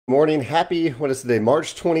Morning, happy, what is today,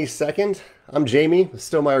 March 22nd? I'm Jamey with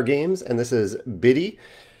Stonemeyer Games, and this is Biddy.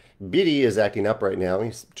 Biddy is acting up right now.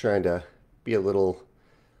 He's trying to be a little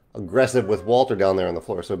aggressive with Walter down there on the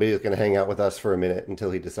floor. So Biddy's going to hang out with us for a minute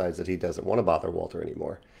until he decides that he doesn't want to bother Walter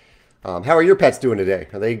anymore. How are your pets doing today?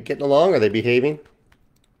 Are they getting along? Are they behaving?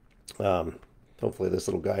 Hopefully this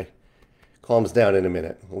little guy calms down in a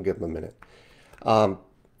minute. We'll give him a minute.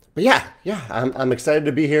 But yeah, I'm excited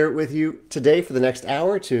to be here with you today for the next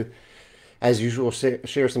hour to, as usual,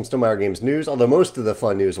 share some Stonemeyer Games news, although most of the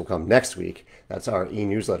fun news will come next week. That's our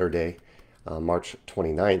e-newsletter day, March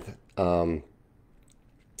 29th.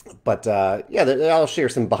 Yeah, I'll share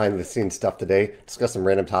some behind-the-scenes stuff today, discuss some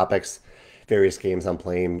random topics, various games I'm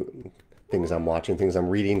playing, things I'm watching, things I'm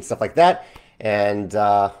reading, stuff like that. And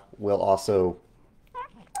we'll also...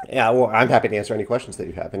 Yeah, well, I'm happy to answer any questions that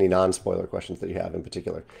you have, any non-spoiler questions that you have in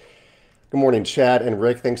particular. Good morning, Chad and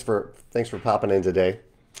Rick. Thanks for popping in today.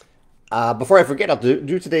 Before I forget, I'll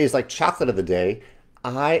do today's chocolate of the day.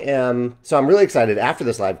 I'm really excited. After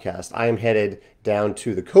this live cast, I am headed down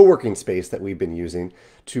to the co-working space that we've been using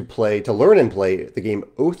to learn and play the game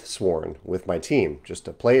Oathsworn with my team, just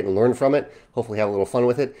to play it and learn from it. Hopefully, have a little fun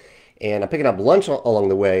with it. And I'm picking up lunch along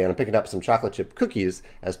the way, and I'm picking up some chocolate chip cookies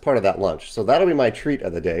as part of that lunch. So that'll be my treat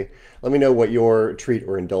of the day. Let me know what your treat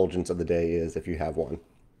or indulgence of the day is if you have one.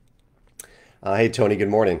 Hey Tony, good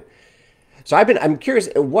morning. So I'm curious,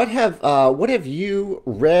 what have you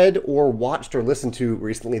read or watched or listened to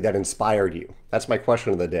recently that inspired you? That's my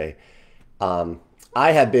question of the day.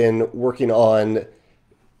 I have been working on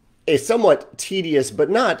a somewhat tedious, but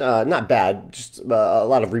not bad, just a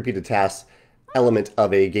lot of repeated tasks element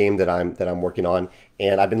of a game that I'm working on,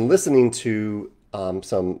 and I've been listening to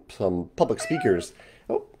some public speakers.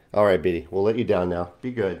 Oh, all right, Biddy, we'll let you down now.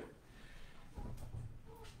 Be good.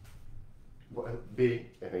 Biddy,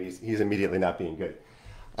 he's immediately not being good.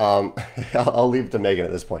 I'll leave it to Megan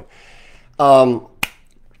at this point. And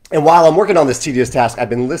while I'm working on this tedious task, I've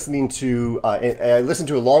been listening to I listened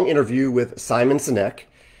to a long interview with Simon Sinek,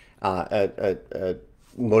 a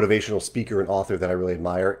motivational speaker and author that I really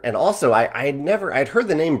admire. And also, I'd heard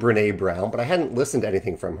the name Brene Brown, but I hadn't listened to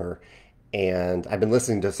anything from her. And I've been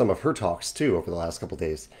listening to some of her talks too over the last couple of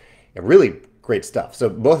days. And really great stuff. So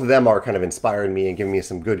both of them are kind of inspiring me and giving me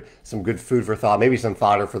some good food for thought, maybe some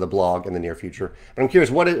fodder for the blog in the near future. But I'm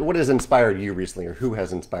curious, what has inspired you recently, or who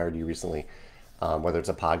has inspired you recently? Whether it's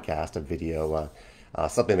a podcast, a video,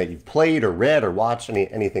 something that you've played or read or watched,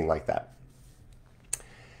 anything like that.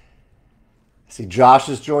 See, Josh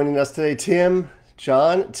is joining us today. Tim,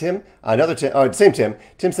 John, Tim, another Tim. Oh, same Tim.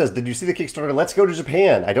 Tim says, "Did you see the Kickstarter? Let's go to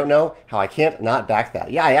Japan." I don't know how I can't not back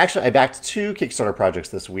that. Yeah, I backed 2 Kickstarter projects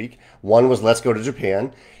this week. One was Let's Go to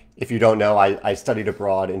Japan. If you don't know, I studied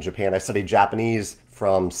abroad in Japan. I studied Japanese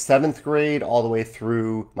from 7th grade all the way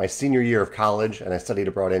through my senior year of college, and I studied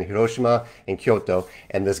abroad in Hiroshima and Kyoto.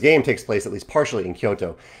 And this game takes place at least partially in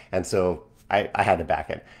Kyoto, and so I had to back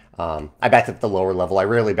it. I backed it at the lower level. I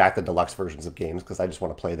rarely back the deluxe versions of games because I just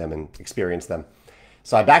want to play them and experience them.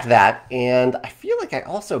 So I backed that, and I feel like I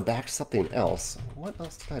also backed something else. What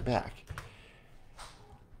else did I back?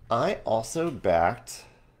 I also backed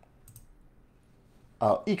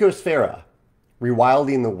Ecosphera,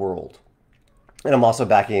 Rewilding the World. And I'm also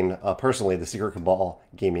backing, personally, the Secret Cabal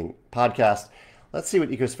Gaming podcast. Let's see what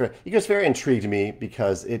Ecosphera... Ecosphera intrigued me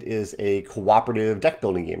because it is a cooperative deck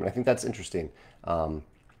building game, and I think that's interesting.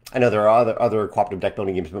 I know there are other cooperative deck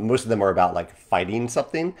building games, but most of them are about fighting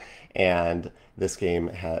something, and this game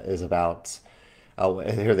is about.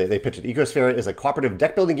 Here they pitch it. Ecosphera is a cooperative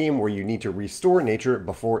deck building game where you need to restore nature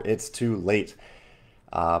before it's too late.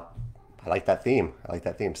 I like that theme.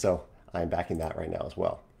 So I'm backing that right now as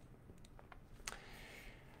well.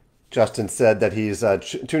 Justin said that he's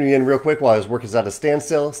tuning in real quick while his work is at a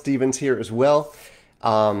standstill. Steven's here as well.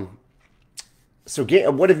 So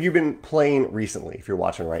what have you been playing recently, if you're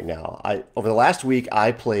watching right now? Over the last week,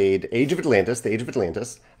 I played The Age of Atlantis.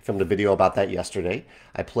 I filmed a video about that yesterday.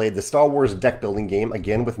 I played the Star Wars deck building game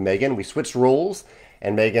again with Megan. We switched roles,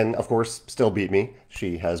 and Megan, of course, still beat me.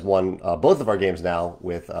 She has won both of our games now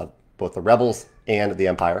with both the Rebels and the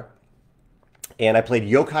Empire. And I played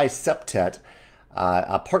Yokai Septet,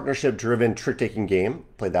 a partnership-driven trick-taking game.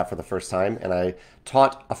 Played that for the first time, and I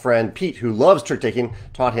taught a friend, Pete, who loves trick-taking,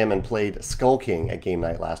 taught him and played Skull King at game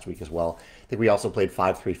night last week as well. I think we also played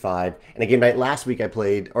 5-3-5. And at game night last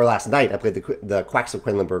night, I played the Quacks of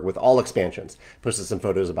Quedlinburg with all expansions. Posted some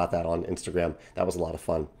photos about that on Instagram. That was a lot of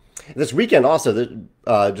fun. This weekend also,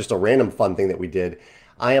 just a random fun thing that we did,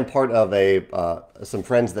 I am part of some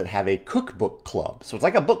friends that have a cookbook club. So it's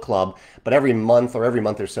like a book club, but every month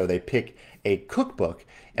or so they pick a cookbook,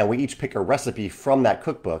 and we each pick a recipe from that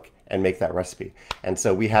cookbook and make that recipe. And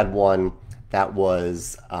so we had one that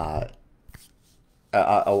was a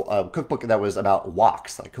cookbook that was about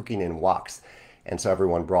woks, like cooking in woks. And so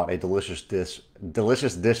everyone brought a delicious dish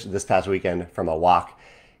this past weekend from a wok,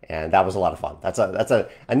 and that was a lot of fun. That's a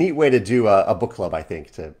neat way to do a book club, I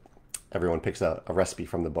think. To everyone picks a recipe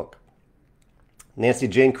from the book. Nancy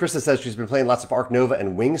Jane Krista says she's been playing lots of Arc Nova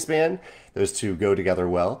and Wingspan. Those two go together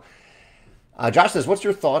well. Josh says, what's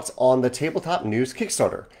your thoughts on the Tabletop News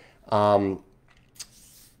Kickstarter?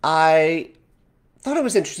 I thought it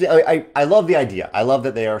was interesting. I love the idea. I love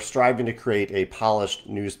that they are striving to create a polished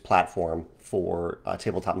news platform for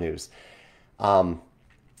tabletop news.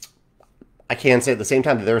 I can say at the same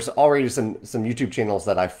time that there's already some YouTube channels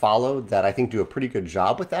that I follow that I think do a pretty good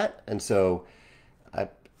job with that. And so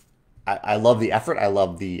I love the effort. I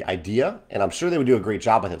love the idea, and I'm sure they would do a great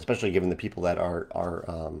job with it, especially given the people that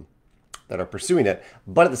are pursuing it.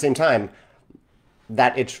 But at the same time,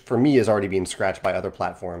 that itch for me is already being scratched by other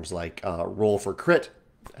platforms like Roll for Crit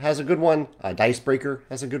has a good one, Dicebreaker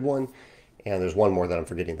has a good one, and there's one more that I'm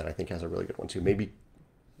forgetting that I think has a really good one too. Maybe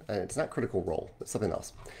it's not Critical Role, it's something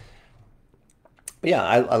else. But yeah,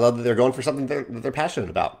 I love that they're going for something that they're passionate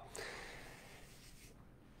about.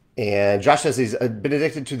 And Josh says he's been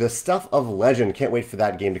addicted to the Stuff of Legend. Can't wait for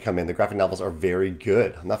that game to come in. The graphic novels are very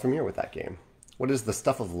good. I'm not familiar with that game. What is the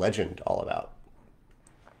Stuff of Legend all about?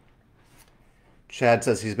 Chad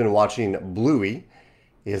says he's been watching Bluey.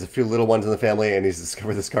 He has a few little ones in the family, and he's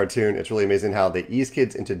discovered this cartoon. It's really amazing how they ease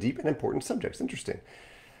kids into deep and important subjects. Interesting.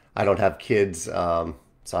 I don't have kids, so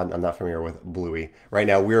I'm not familiar with Bluey. Right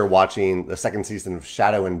now, we're watching the second season of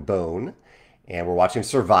Shadow and Bone, and we're watching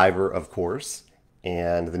Survivor, of course,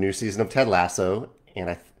 and the new season of Ted Lasso,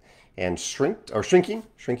 and Shrinking.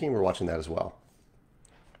 We're watching that as well.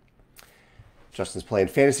 Justin's playing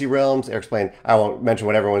Fantasy Realms. Eric's playing. I won't mention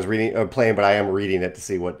what everyone's playing, but I am reading it to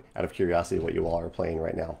see out of curiosity, what you all are playing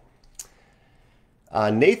right now.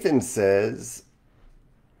 Nathan says,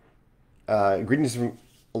 greetings from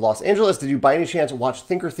Los Angeles. Did you by any chance watch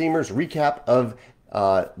Thinker Themer's recap of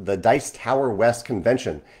the Dice Tower West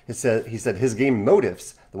convention? He said his game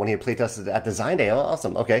Motifs, the one he had playtested at Design Day,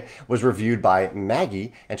 awesome, okay, was reviewed by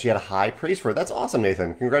Maggie, and she had a high praise for it. That's awesome,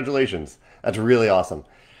 Nathan. Congratulations. That's really awesome.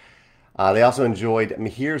 They also enjoyed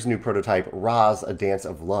Mihir's new prototype, Raz, A Dance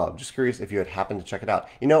of Love. Just curious if you had happened to check it out.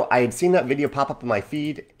 You know, I had seen that video pop up in my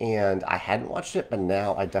feed, and I hadn't watched it, but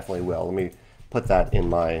now I definitely will. Let me put that in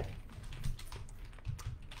my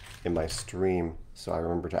stream so I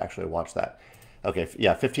remember to actually watch that. Okay,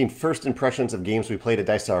 yeah, 15 first impressions of games we played at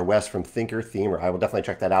Dice Tower West from Thinker Themer. I will definitely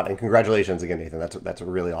check that out, and congratulations again, Nathan. That's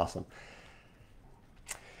really awesome.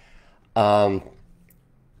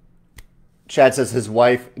 Chad says his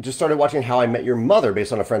wife just started watching How I Met Your Mother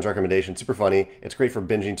based on a friend's recommendation. Super funny. It's great for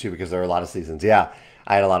binging too because there are a lot of seasons. Yeah,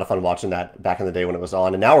 I had a lot of fun watching that back in the day when it was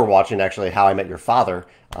on. And now we're watching actually How I Met Your Father,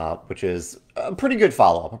 which is a pretty good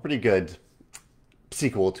follow-up, a pretty good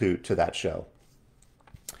sequel to that show.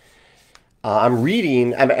 I'm reading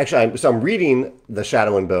The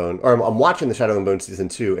Shadow and Bone, or I'm watching The Shadow and Bone season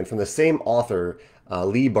 2, and from the same author,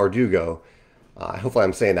 Lee Bardugo. Hopefully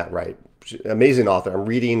I'm saying that right. Amazing author. I'm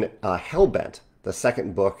reading Hellbent, the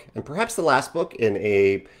second book, and perhaps the last book in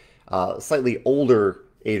a slightly older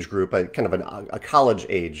age group, kind of a college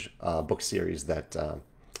age book series that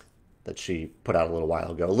she put out a little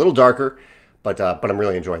while ago. A little darker, but I'm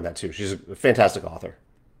really enjoying that too. She's a fantastic author.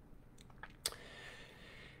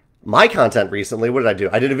 My content recently, what did I do?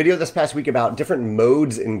 I did a video this past week about different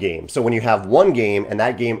modes in games. So when you have one game and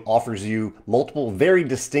that game offers you multiple very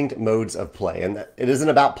distinct modes of play, and it isn't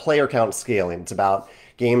about player count scaling. It's about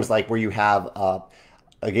games like where you have a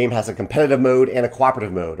game has a competitive mode and a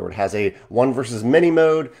cooperative mode, or it has a one versus many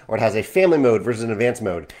mode, or it has a family mode versus an advanced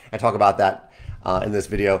mode. I talk about that in this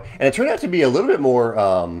video. And it turned out to be a little bit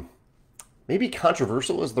more, maybe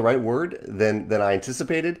controversial is the right word, than I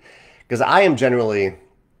anticipated. Because I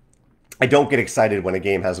don't get excited when a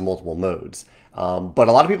game has multiple modes. But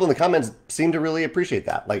a lot of people in the comments seem to really appreciate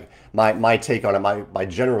that. Like my take on it, my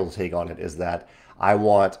general take on it is that I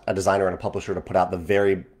want a designer and a publisher to put out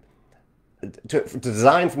to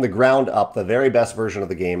design from the ground up the very best version of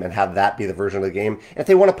the game and have that be the version of the game. And if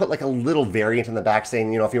they want to put like a little variant in the back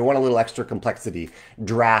saying, you know, if you want a little extra complexity,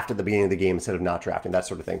 draft at the beginning of the game instead of not drafting, that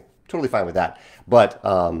sort of thing. Totally fine with that. But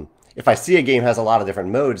if I see a game has a lot of different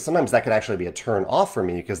modes, sometimes that could actually be a turn off for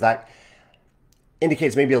me because that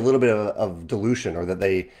indicates maybe a little bit of dilution, or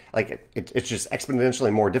that it's just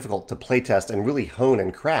exponentially more difficult to playtest and really hone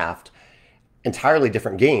and craft entirely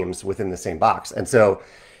different games within the same box. And so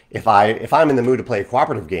if I'm in the mood to play a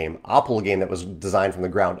cooperative game, I'll pull a game that was designed from the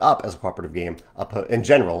ground up as a cooperative game in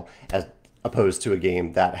general, as opposed to a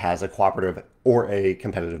game that has a cooperative or a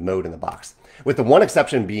competitive mode in the box. With the one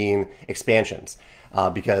exception being expansions.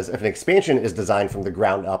 Because if an expansion is designed from the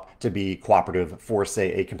ground up to be cooperative for,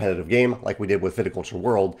 say, a competitive game, like we did with Viticulture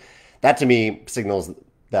World, that to me signals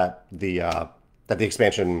that the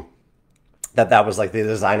expansion, that was like the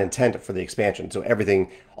design intent for the expansion. So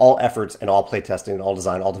everything, all efforts and all playtesting, all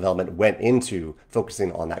design, all development went into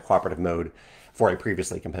focusing on that cooperative mode for a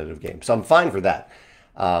previously competitive game. So I'm fine for that.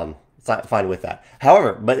 Fine with that.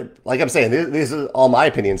 However, but like I'm saying, these are all my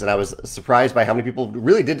opinions, and I was surprised by how many people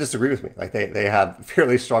really did disagree with me. Like they have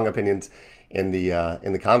fairly strong opinions in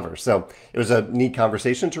the converse. So it was a neat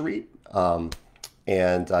conversation to read,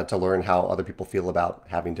 and to learn how other people feel about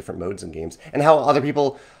having different modes in games, and how other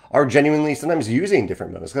people are genuinely sometimes using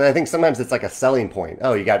different modes. Because I think sometimes it's like a selling point.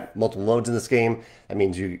 Oh, you got multiple modes in this game. That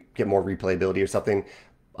means you get more replayability or something.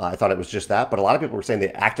 I thought it was just that, but a lot of people were saying they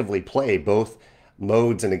actively play both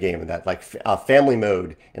modes in a game, and that like a family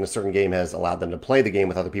mode in a certain game has allowed them to play the game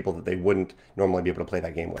with other people that they wouldn't normally be able to play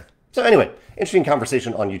that game with. So anyway, interesting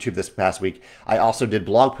conversation on YouTube this past week. I also did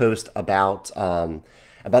blog post about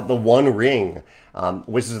the One Ring.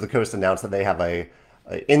 Wizards of the Coast announced that they have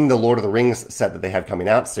in the Lord of the Rings set that they have coming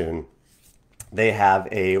out soon, they have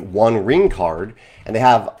a One Ring card, and they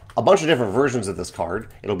have a bunch of different versions of this card.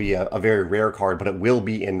 It'll be a very rare card, but it will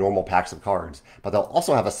be in normal packs of cards. But they'll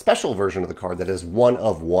also have a special version of the card that is 1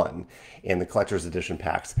 of 1 in the collector's edition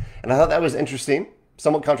packs. And I thought that was interesting,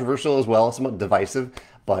 somewhat controversial as well, somewhat divisive,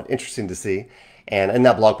 but interesting to see. And in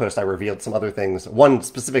that blog post, I revealed some other things. One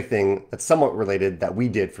specific thing that's somewhat related that we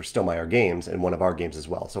did for Stonemaier Games in one of our games as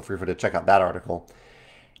well. So feel free to check out that article.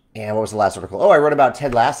 And what was the last article? Oh, I wrote about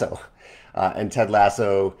Ted Lasso. And Ted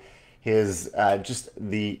Lasso, his just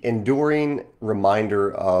the enduring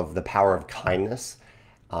reminder of the power of kindness,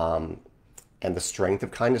 and the strength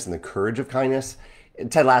of kindness and the courage of kindness.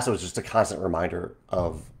 Ted Lasso is just a constant reminder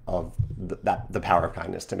of the power of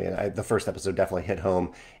kindness to me. And the first episode definitely hit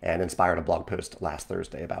home and inspired a blog post last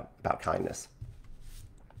Thursday about kindness.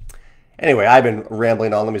 Anyway, I've been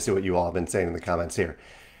rambling on. Let me see what you all have been saying in the comments here.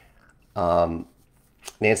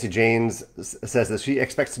 Nancy James says that she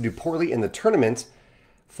expects to do poorly in the tournament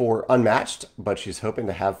for Unmatched, but she's hoping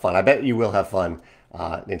to have fun. I bet you will have fun,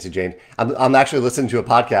 Nancy James. I'm actually listening to a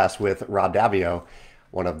podcast with Rob Davio,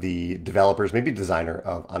 one of the developers, maybe designer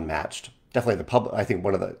of Unmatched. Definitely I think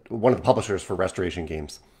one of the publishers for Restoration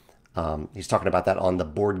Games. He's talking about that on the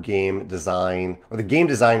Board Game Design, or the Game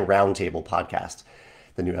Design Roundtable podcast.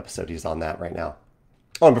 The new episode, he's on that right now.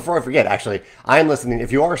 Oh, and before I forget, actually, I am listening.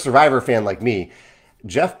 If you are a Survivor fan like me,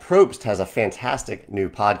 Jeff Probst has a fantastic new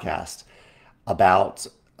podcast about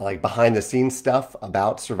like behind the scenes stuff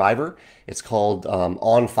about Survivor. It's called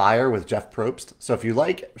On Fire with Jeff Probst. So if you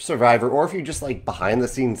like Survivor, or if you just like behind the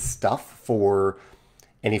scenes stuff for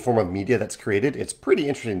any form of media that's created, it's pretty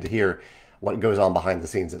interesting to hear what goes on behind the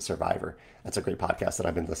scenes at Survivor. That's a great podcast that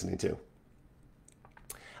I've been listening to.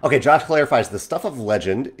 Okay, Josh clarifies the stuff of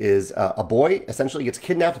legend is a boy essentially gets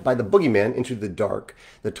kidnapped by the boogeyman into the dark.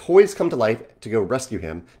 The toys come to life to go rescue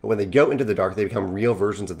him, but when they go into the dark, they become real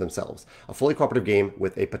versions of themselves. A fully cooperative game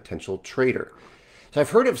with a potential traitor. So I've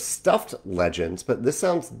heard of stuffed legends, but this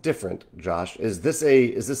sounds different, Josh. Is this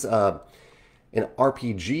an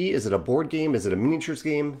RPG? Is it a board game? Is it a miniatures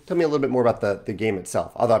game? Tell me a little bit more about the game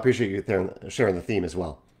itself. Although I appreciate you sharing the theme as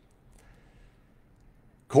well.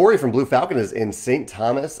 Corey from Blue Falcon is in St.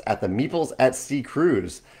 Thomas at the Meeples at Sea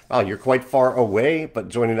cruise. Wow, you're quite far away, but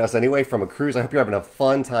joining us anyway from a cruise. I hope you're having a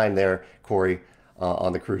fun time there, Corey,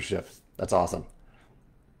 on the cruise ship. That's awesome.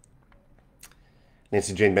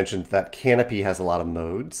 Nancy Jane mentioned that Canopy has a lot of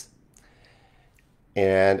modes.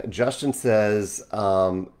 And Justin says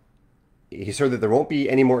he's heard that there won't be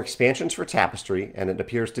any more expansions for Tapestry, and it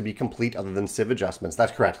appears to be complete other than Civ adjustments.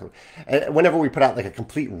 That's correct. Whenever we put out like a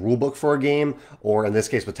complete rulebook for a game, or in this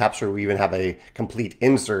case with Tapestry, we even have a complete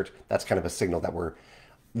insert, that's kind of a signal that we're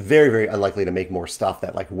very, very unlikely to make more stuff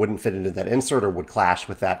that like wouldn't fit into that insert or would clash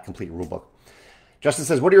with that complete rulebook. Justin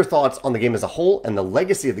says, what are your thoughts on the game as a whole and the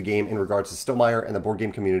legacy of the game in regards to Stonemaier and the board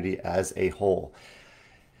game community as a whole?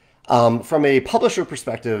 From a publisher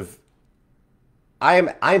perspective, I'm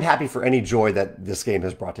happy for any joy that this game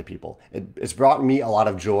has brought to people. It's brought me a lot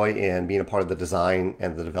of joy in being a part of the design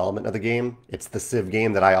and the development of the game. It's the Civ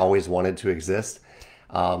game that I always wanted to exist.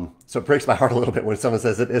 So it breaks my heart a little bit when someone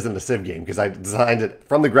says it isn't a Civ game, because I designed it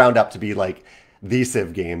from the ground up to be like the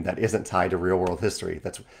Civ game that isn't tied to real world history.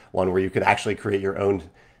 That's one where you can actually create your own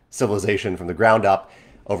civilization from the ground up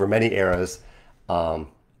over many eras.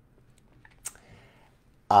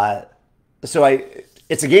 So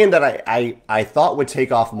it's a game that I thought would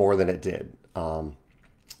take off more than it did. And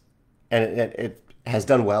it has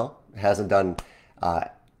done well. It hasn't done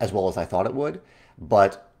as well as I thought it would.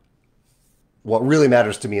 But what really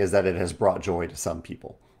matters to me is that it has brought joy to some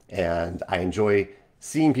people. And I enjoy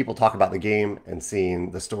seeing people talk about the game and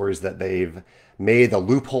seeing the stories that they've made, the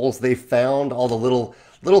loopholes they've found, all the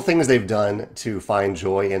little things they've done to find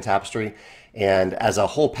joy in Tapestry. And as a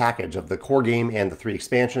whole package of the core game and the 3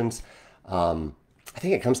 expansions, I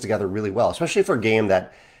think it comes together really well, especially for a game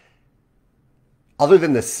that, other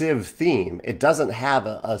than the Civ theme, it doesn't have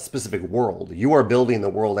a specific world. You are building the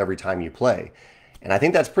world every time you play. And I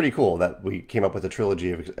think that's pretty cool that we came up with a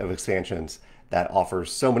trilogy of expansions that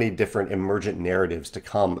offers so many different emergent narratives to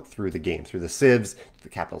come through the game, through the civs, the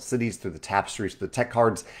capital cities, through the tapestries, through the tech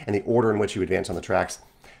cards, and the order in which you advance on the tracks.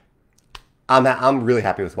 I'm really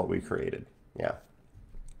happy with what we created. Yeah.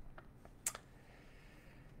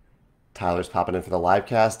 Tyler's popping in for the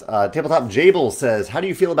livecast. Tabletop Jable says, how do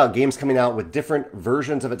you feel about games coming out with different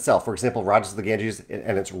versions of itself? For example, Rajas of the Ganges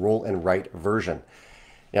and its roll and write version.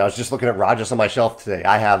 You know, I was just looking at Rajas on my shelf today.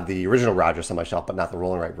 I have the original Rajas on my shelf, but not the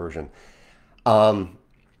roll and write version.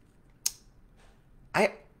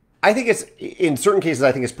 I think it's, in certain cases,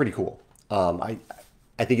 I think it's pretty cool. I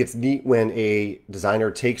think it's neat when a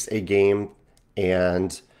designer takes a game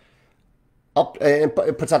and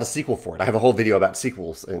puts out a sequel for it. I have a whole video about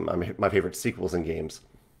sequels and my favorite sequels in games.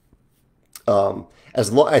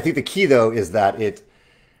 I think the key though is that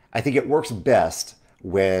I think it works best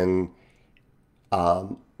when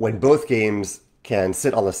both games can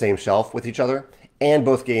sit on the same shelf with each other and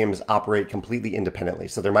both games operate completely independently.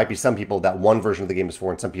 So there might be some people that one version of the game is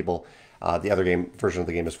for and some people the other version of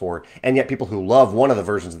the game is for, and yet people who love one of the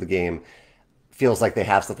versions of the game feels like they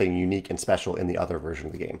have something unique and special in the other version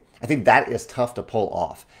of the game. I think that is tough to pull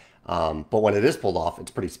off. But when it is pulled off,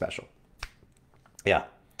 it's pretty special. Yeah.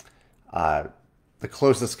 The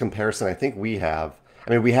closest comparison I think we have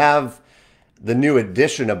the new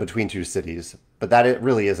edition of Between Two Cities, but that it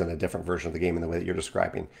really isn't a different version of the game in the way that you're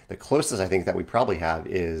describing. The closest I think that we probably have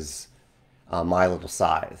is My Little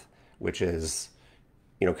Scythe, which is,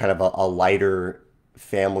 kind of a lighter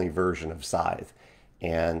family version of Scythe.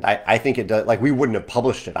 And I think it does, like, we wouldn't have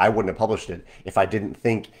published it. I wouldn't have published it if I didn't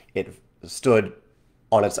think it stood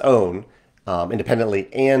on its own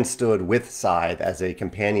independently and stood with Scythe as a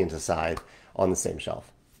companion to Scythe on the same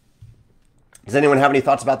shelf. Does anyone have any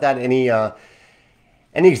thoughts about that? Any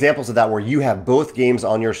examples of that where you have both games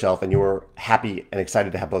on your shelf and you're happy and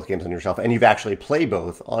excited to have both games on your shelf and you've actually played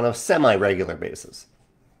both on a semi-regular basis?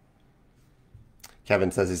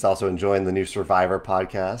 Kevin says he's also enjoying the new Survivor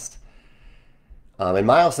podcast. And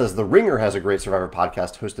Miles says, The Ringer has a great Survivor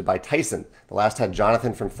podcast hosted by Tyson. The last had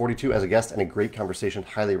Jonathan from 42 as a guest and a great conversation.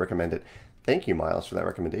 Highly recommend it. Thank you, Miles, for that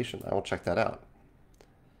recommendation. I will check that out.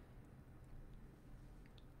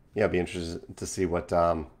 Yeah, I'd be interested to see what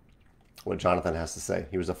Jonathan has to say.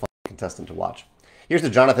 He was a fun contestant to watch. Here's the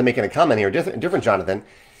Jonathan making a comment here. Different Jonathan.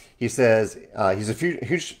 He says he's a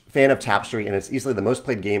huge fan of Tapestry, and it's easily the most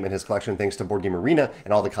played game in his collection thanks to Board Game Arena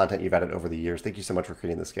and all the content you've added over the years. Thank you so much for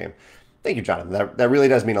creating this game. Thank you, Jonathan. That really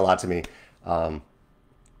does mean a lot to me.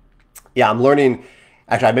 Yeah, I'm learning.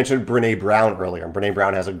 Actually, I mentioned Brene Brown earlier. Brene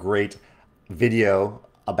Brown has a great video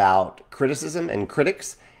about criticism and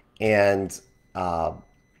critics and how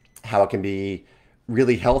it can be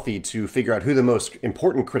really healthy to figure out who the most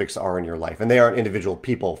important critics are in your life. And they aren't individual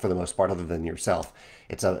people for the most part other than yourself.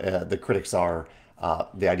 It's the critics are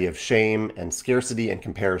the idea of shame and scarcity and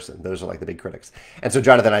comparison. Those are like the big critics. And so,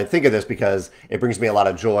 Jonathan, I think of this because it brings me a lot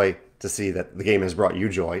of joy to see that the game has brought you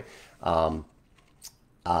joy. And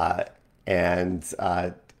for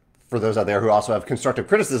those out there who also have constructive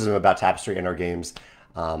criticism about Tapestry and our games,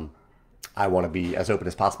 I want to be as open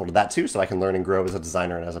as possible to that too, so I can learn and grow as a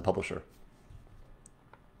designer and as a publisher.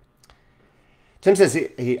 Tim says,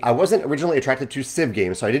 I wasn't originally attracted to Civ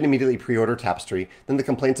games, so I didn't immediately pre-order Tapestry. Then the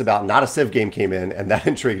complaints about not a Civ game came in, and that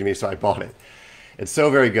intrigued me, so I bought it. It's so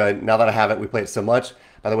very good. Now that I have it, we play it so much.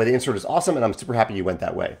 By the way, the insert is awesome, and I'm super happy you went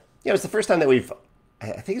that way. Yeah, it's the first time that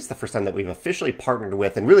I think it's the first time that we've officially partnered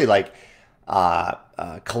with and really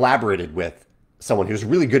collaborated with someone who's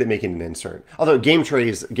really good at making an insert. Although game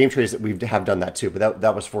trays we have done that too, but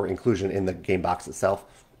that was for inclusion in the game box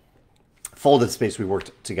itself. Folded Space we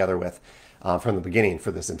worked together with from the beginning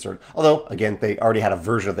for this insert. Although, again, they already had a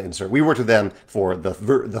version of the insert. We worked with them for the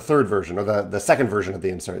third version, or the second version of the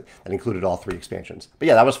insert that included all 3 expansions. But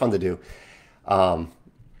yeah, that was fun to do.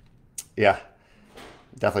 Yeah.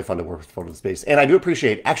 Definitely fun to work with Folded Space. And I do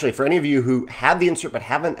appreciate, actually, for any of you who have the insert but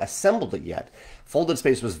haven't assembled it yet, Folded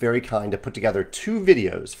Space was very kind to put together 2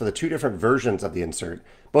 videos for the 2 different versions of the insert,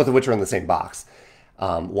 both of which are in the same box.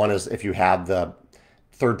 One is if you have the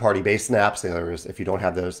third-party base snaps, the other is if you don't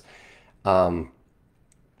have those.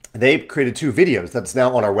 They created 2 videos that's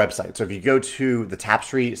now on our website. So if you go to the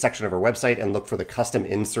Tapestry section of our website and look for the custom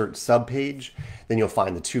insert subpage, then you'll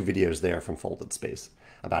find the 2 videos there from Folded Space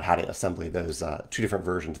about how to assemble those 2 different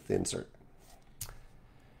versions of the insert.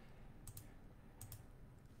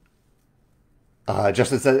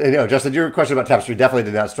 Justin said, Justin, your question about Tapestry definitely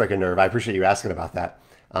did not strike a nerve. I appreciate you asking about that.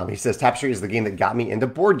 He says, Tapestry is the game that got me into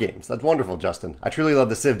board games. That's wonderful, Justin. I truly love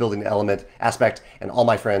the Civ building element aspect, and all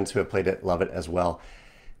my friends who have played it love it as well.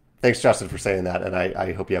 Thanks, Justin, for saying that, and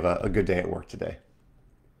I hope you have a good day at work today.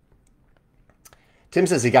 Tim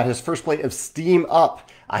says he got his first plate of Steam Up.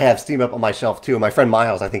 I have Steam Up on my shelf, too. And my friend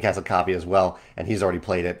Miles, I think, has a copy as well, and he's already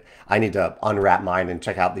played it. I need to unwrap mine and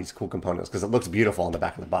check out these cool components, because it looks beautiful on the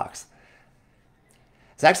back of the box.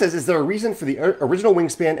 Zach says, is there a reason for the original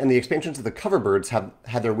Wingspan and the expansions of the cover birds have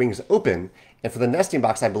had their wings open? And for the nesting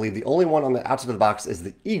box, I believe the only one on the outside of the box is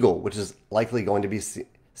the eagle, which is likely going to be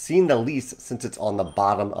seen the least since it's on the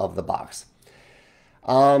bottom of the box.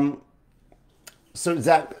 So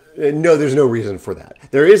Zach, no, there's no reason for that.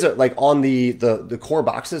 There is like on the core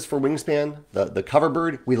boxes for Wingspan, the cover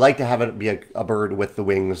bird, we like to have it be a bird with the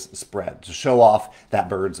wings spread to show off that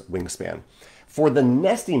bird's wingspan. For the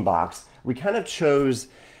nesting box, we kind of chose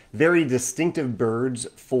very distinctive birds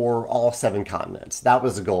for all 7 continents. That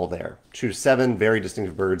was the goal there. Choose 7 very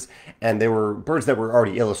distinctive birds, and they were birds that were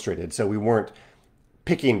already illustrated, so we weren't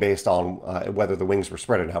picking based on whether the wings were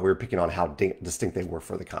spread or not. We were picking on how distinct they were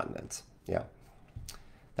for the continents. Yeah,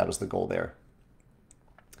 that was the goal there.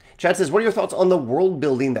 Chad says, what are your thoughts on the world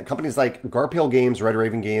building that companies like Garpale Games, Red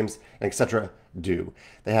Raven Games, and etc. do?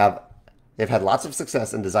 They've had lots of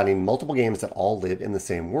success in designing multiple games that all live in the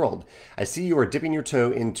same world. I see you are dipping your toe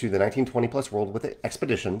into the 1920 plus world with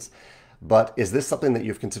Expeditions, but is this something that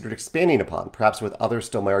you've considered expanding upon, perhaps with other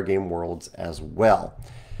Stonemaier game worlds as well?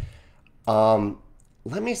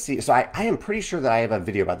 Let me see. So I am pretty sure that I have a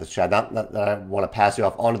video about this, Chad. Not that I want to pass you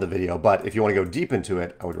off onto the video, but if you want to go deep into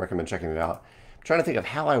it, I would recommend checking it out. I'm trying to think of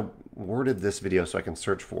how I worded this video so I can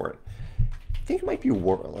search for it. I think it might be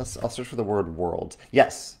world. I'll search for the word world.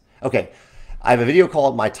 Yes. Okay. I have a video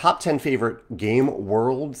called My Top 10 Favorite Game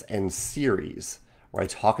Worlds and Series, where I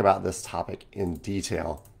talk about this topic in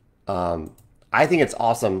detail. I think it's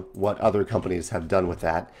awesome what other companies have done with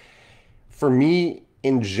that. For me,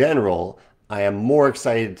 in general, I am more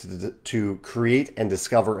excited to create and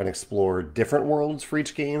discover and explore different worlds for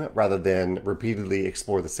each game rather than repeatedly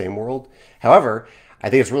explore the same world. However,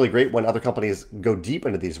 I think it's really great when other companies go deep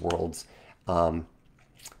into these worlds.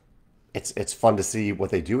 It's fun to see what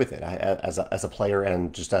they do with it as a player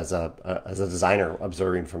and just as a designer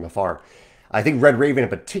observing from afar. I think Red Raven in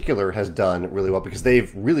particular has done really well because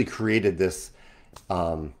they've really created this,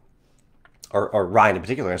 or Ryan in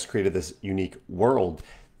particular has created this unique world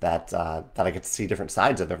that I get to see different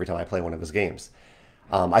sides of every time I play one of his games.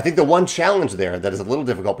 I think the one challenge there that is a little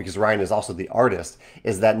difficult because Ryan is also the artist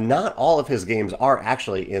is that not all of his games are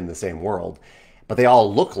actually in the same world, but they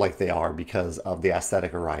all look like they are because of the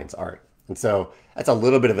aesthetic of Ryan's art. And so that's a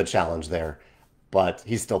little bit of a challenge there, but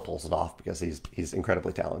he still pulls it off because he's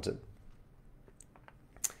incredibly talented.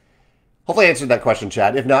 Hopefully I answered that question,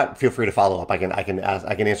 Chad. If not, feel free to follow up. I can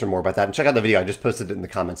answer more about that. And check out the video. I just posted it in the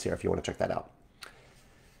comments here if you want to check that out.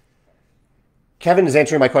 Kevin is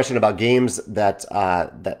answering my question about games that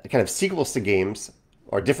kind of sequels to games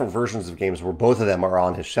or different versions of games where both of them are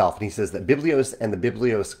on his shelf. And he says that Biblios and the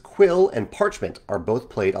Biblios Quill and Parchment are both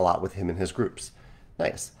played a lot with him and his groups.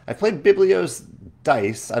 Nice. I've played Biblios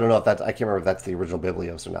Dice. I don't know if that's, I can't remember if that's the original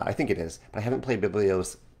Biblios or not. I think it is, but I haven't played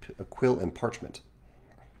Biblios Quill and Parchment.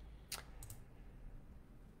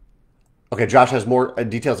 Okay, Josh has more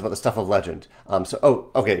details about the Stuff of Legend.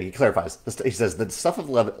 Okay, he clarifies. He says the Stuff of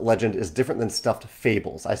Legend is different than Stuffed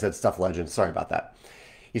Fables. I said Stuff Legend. Sorry about that.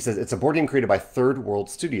 He says it's a board game created by Third World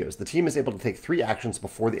Studios. The team is able to take 3 actions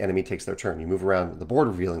before the enemy takes their turn. You move around the board,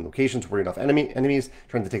 revealing locations, warding off enemies,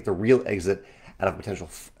 trying to take the real exit out of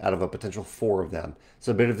a potential 4 of them.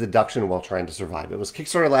 So a bit of deduction while trying to survive. It was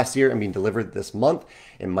Kickstarted last year and being delivered this month.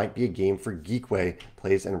 It might be a game for Geekway.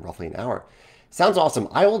 Plays in roughly an hour. Sounds awesome.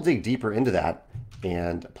 I will dig deeper into that,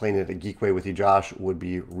 and playing it at Geekway with you, Josh, would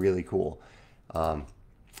be really cool.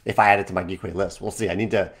 If I add it to my Geekway list, we'll see.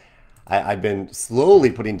 I've been slowly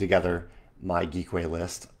putting together my Geekway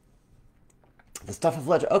list. The Stuff of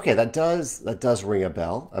Legend. Okay, that does ring a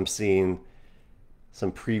bell. I'm seeing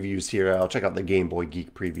some previews here. I'll check out the Game Boy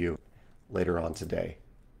Geek preview later on today.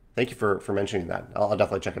 Thank you for mentioning that. I'll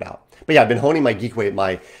definitely check it out. But yeah, I've been honing my Geekway,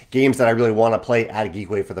 my games that I really want to play at a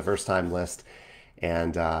Geekway for the first time list,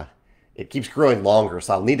 and it keeps growing longer.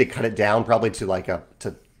 So I'll need to cut it down probably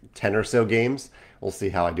to 10 or so games. We'll see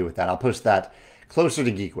how I do with that. I'll post that closer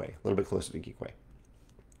to Geekway, a little bit closer to Geekway.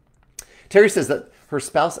 Terry says that her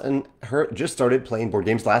spouse and her just started playing board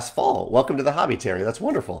games last fall. Welcome to the hobby, Terry. That's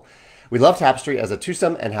wonderful. We love Tapestry as a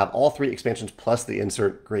twosome and have all 3 expansions plus the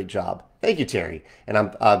insert. Great job. Thank you, Terry. And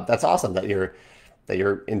that's awesome that you're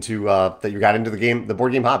into that you got into the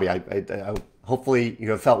board game hobby. I hopefully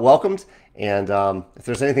you have felt welcomed. And if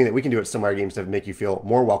there's anything that we can do at Stonemaier Games to make you feel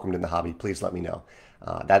more welcomed in the hobby, please let me know.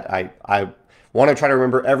 That I want to try to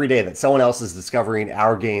remember every day that someone else is discovering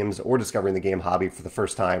our games or discovering the game hobby for the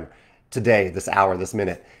first time today, this hour, this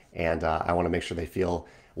minute. And I want to make sure they feel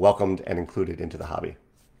welcomed and included into the hobby.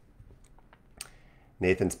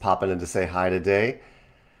 Nathan's popping in to say hi today.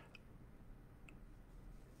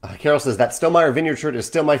 Carol says that Stonemaier Vineyard shirt is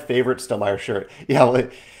still my favorite Stonemaier shirt. Yeah, well,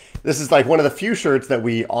 this is like one of the few shirts that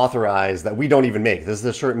we authorize that we don't even make. This is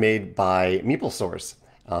a shirt made by Meeple Source.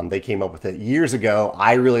 They came up with it years ago.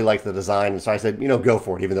 I really liked the design, and so I said, go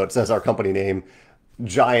for it, even though it says our company name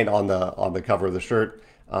giant on the cover of the shirt.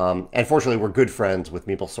 And fortunately, we're good friends with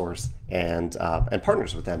Meeple Source and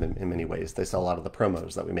partners with them in many ways. They sell a lot of the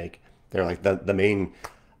promos that we make. They're like the main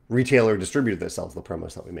retailer distributor that sells the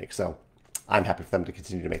promos that we make. So I'm happy for them to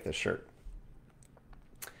continue to make this shirt.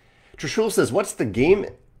 Trishul says, what's the game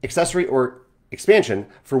accessory or expansion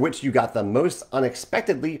for which you got the most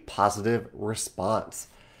unexpectedly positive response?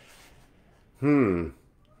 I mean,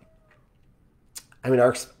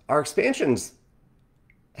 our expansions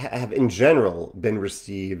have in general been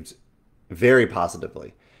received very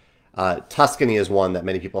positively. Tuscany is one that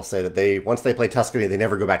many people say that once they play Tuscany, they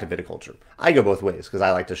never go back to viticulture. I go both ways because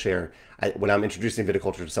I like to share. When I'm introducing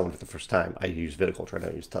viticulture to someone for the first time, I use viticulture. I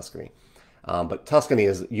don't use Tuscany. But Tuscany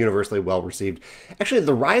is universally well received. Actually,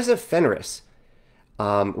 the Rise of Fenris.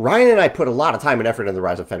 Ryan and I put a lot of time and effort in the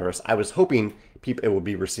Rise of Fenris. I was hoping it would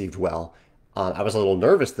be received well. I was a little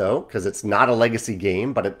nervous, though, because it's not a legacy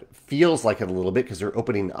game, but it feels like it a little bit because you're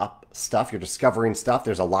opening up stuff. You're discovering stuff.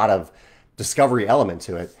 There's a lot of discovery element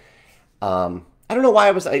to it. I don't know why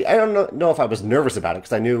I don't know if I was nervous about it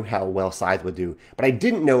because I knew how well Scythe would do, but I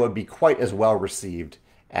didn't know it would be quite as well received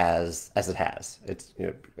as it has. It's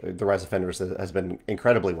the Rise of Fenris has been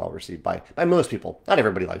incredibly well received by most people. Not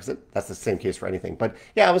everybody likes it. That's the same case for anything. But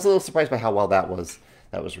yeah, I was a little surprised by how well that was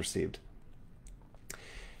received.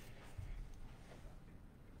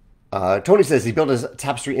 Tony says he built his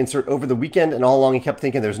Tapestry insert over the weekend, and all along he kept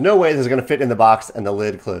thinking there's no way this is going to fit in the box, and the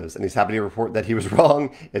lid closed. And he's happy to report that he was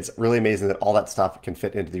wrong. It's really amazing that all that stuff can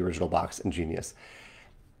fit into the original box. Ingenious.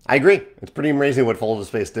 I agree. It's pretty amazing what Folded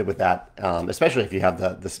Space did with that, especially if you have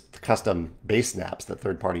the custom base snaps that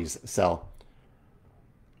third parties sell.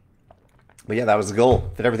 But yeah, that was the goal.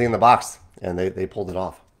 Fit everything in the box, and they pulled it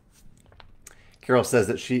off. Carol says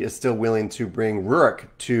that she is still willing to bring Rurik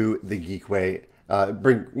to the Geekway.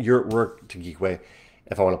 Bring your work to Geekway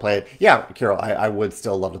if I want to play it. Yeah, Carol, I would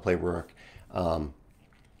still love to play Rurik. And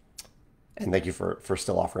thank you for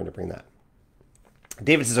still offering to bring that.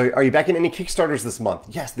 David says, are you backing any Kickstarters this month?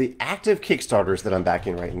 Yes, the active Kickstarters that I'm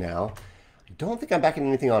backing right now. I don't think I'm backing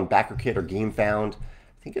anything on BackerKit or GameFound. I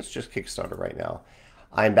think it's just Kickstarter right now.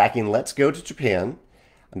 I'm backing Let's Go to Japan.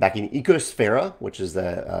 I'm backing Ecosfera, which is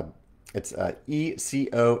it's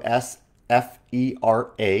ECOSFERA.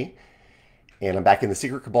 And I'm backing the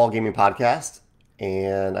Secret Cabal Gaming Podcast.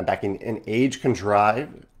 And I'm backing An Age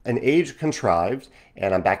Contrived.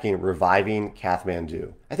 And I'm backing Reviving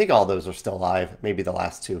Kathmandu. I think all those are still live. Maybe the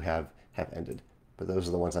last two have ended. But those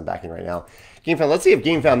are the ones I'm backing right now. GameFound, let's see if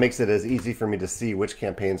GameFound makes it as easy for me to see which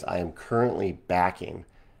campaigns I am currently backing.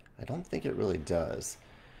 I don't think it really does.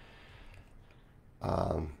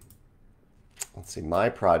 Let's see, my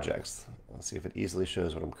projects. Let's see if it easily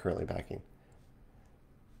shows what I'm currently backing.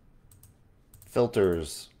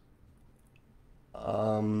 Filters.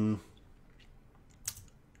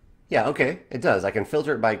 Yeah, okay, it does. I can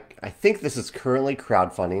filter it by, I think this is currently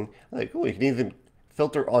crowdfunding. Like, oh, you can even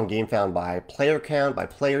filter on GameFound by player count, by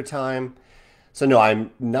player time. So no,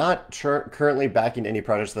 I'm not currently backing any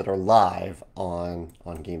projects that are live on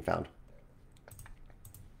GameFound.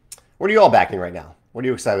 What are you all backing right now? What are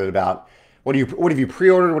you excited about? What have you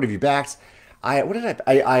pre-ordered? What have you backed?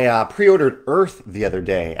 I pre-ordered Earth the other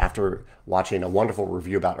day after watching a wonderful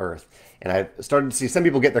review about Earth. And I started to see some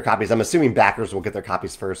people get their copies. I'm assuming backers will get their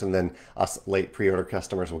copies first, and then us late pre-order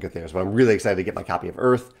customers will get theirs. But I'm really excited to get my copy of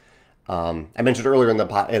Earth. I mentioned earlier in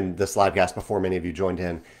this livecast before many of you joined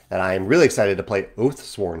in that I am really excited to play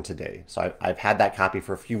Oathsworn today. So I've had that copy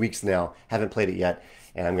for a few weeks now, haven't played it yet,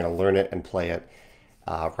 and I'm going to learn it and play it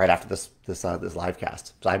right after this live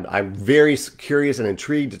cast. So I'm very curious and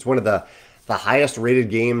intrigued. It's one of the highest rated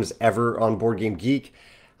games ever on Board Game Geek.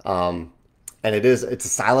 And it's a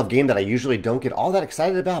style of game that I usually don't get all that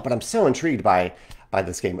excited about, but I'm so intrigued by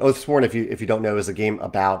this game. Oathsworn, if you don't know, is a game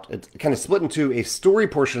about, it's kind of split into a story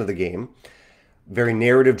portion of the game, very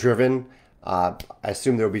narrative driven. I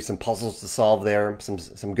assume there will be some puzzles to solve there,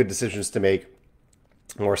 some good decisions to make,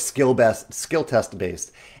 more skill test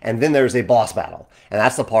based. And then there's a boss battle, and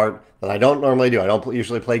that's the part that I don't normally do. I don't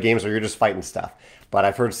usually play games where you're just fighting stuff. But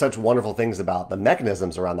I've heard such wonderful things about the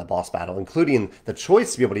mechanisms around that boss battle, including the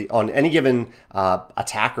choice to be able to, on any given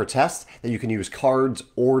attack or test, that you can use cards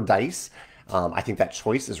or dice. I think that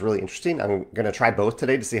choice is really interesting. I'm going to try both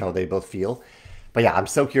today to see how they both feel. But yeah, I'm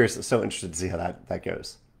so curious, so interested to see how that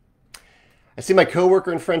goes. I see my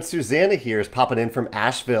coworker and friend Susanna here is popping in from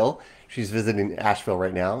Asheville. She's visiting Asheville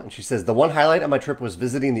right now, and she says, the one highlight of my trip was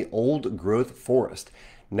visiting the old growth forest.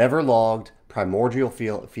 Never logged, primordial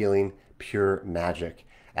feeling, pure magic.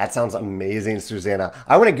 That sounds amazing, Susanna.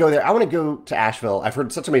 I want to go there. I want to go to Asheville. I've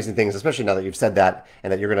heard such amazing things, especially now that you've said that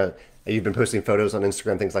and that you've been posting photos on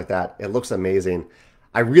Instagram, things like that. It looks amazing.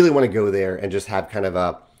 I really want to go there and just have kind of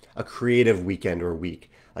a creative weekend or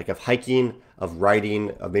week, like of hiking, of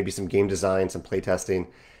writing, of maybe some game design, some play testing,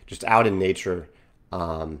 just out in nature.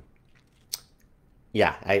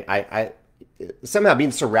 Yeah, I somehow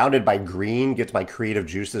being surrounded by green gets my creative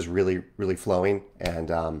juices really, really flowing,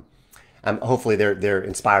 and hopefully they're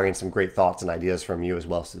inspiring some great thoughts and ideas from you as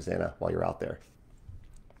well, Susanna, while you're out there.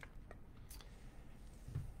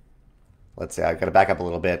 Let's see, I got to back up a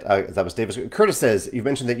little bit. That was Davis. Curtis says, you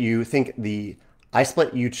mentioned that you think the I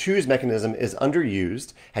Split You Choose mechanism is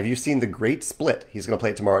underused. Have you seen The Great Split? He's going to play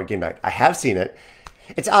it tomorrow at Game Night. I have seen it.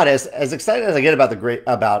 It's odd. As excited as I get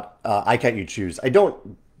about I Cat You Choose, I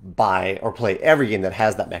don't buy or play every game that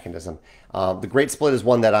has that mechanism. The Great Split is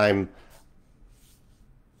one that I'm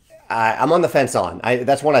on the fence on.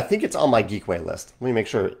 That's one I think it's on my Geekway list. Let me make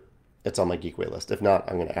sure it's on my Geekway list. If not,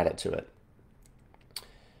 I'm going to add it to it.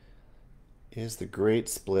 Is The Great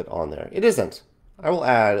Split on there? It isn't. I will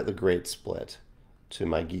add The Great Split to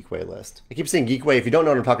my Geekway list. I keep saying Geekway. If you don't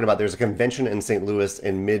know what I'm talking about, there's a convention in St. Louis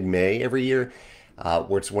in mid-May every year,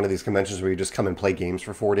 where it's one of these conventions where you just come and play games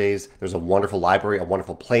for 4 days. There's a wonderful library, a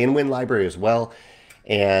wonderful play and win library as well.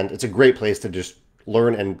 And it's a great place to just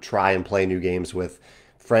learn and try and play new games with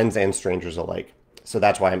friends and strangers alike. So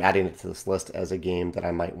that's why I'm adding it to this list as a game that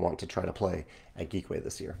I might want to try to play at Geekway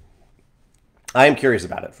this year. I am curious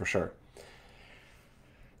about it for sure.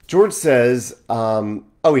 George says,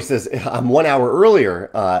 he says, I'm 1 hour earlier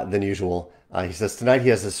than usual. He says, tonight he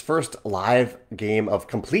has his first live game of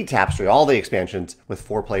complete Tapestry, all the expansions with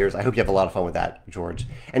 4 players. I hope you have a lot of fun with that, George.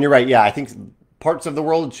 And you're right, yeah, I think parts of the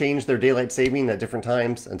world change their daylight saving at different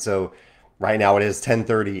times. And so right now it is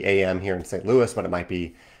 10:30 a.m. here in St. Louis, but it might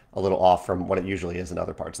be a little off from what it usually is in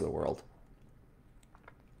other parts of the world.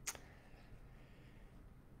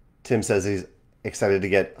 Tim says he's excited to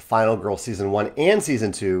get Final Girl Season 1 and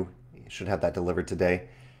Season 2. You should have that delivered today.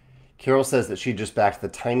 Carol says that she just backed the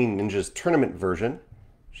Tiny Ninjas tournament version.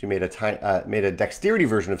 She made a dexterity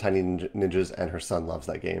version of Tiny Ninjas, and her son loves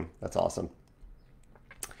that game. That's awesome.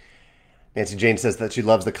 Nancy Jane says that she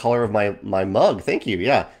loves the color of my mug. Thank you.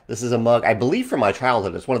 Yeah, this is a mug, I believe, from my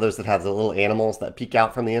childhood. It's one of those that has the little animals that peek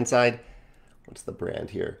out from the inside. What's the brand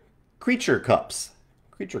here? Creature Cups.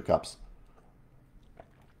 Creature Cups.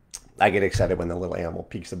 I get excited when the little animal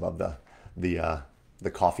peeks above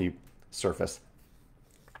the coffee surface.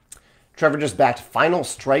 Trevor just backed Final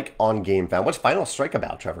Strike on GameFound. What's Final Strike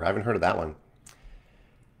about, Trevor? I haven't heard of that one.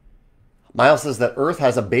 Miles says that Earth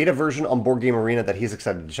has a beta version on Board Game Arena that he's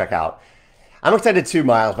excited to check out. I'm excited too,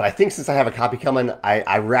 Miles, but I think since I have a copy coming,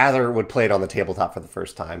 I rather would play it on the tabletop for the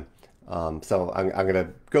first time. So I'm going to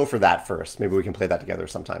go for that first. Maybe we can play that together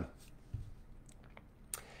sometime.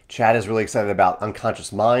 Chad is really excited about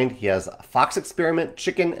Unconscious Mind. He has Fox Experiment,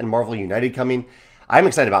 Chicken, and Marvel United coming. I'm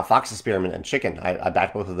excited about Fox Experiment and Chicken. I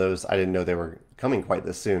backed both of those. I didn't know they were coming quite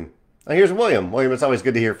this soon. Now here's William. William, it's always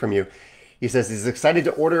good to hear from you. He says he's excited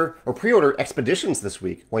to order or pre-order Expeditions this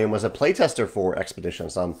week. William was a playtester for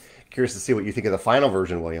Expeditions, so I'm curious to see what you think of the final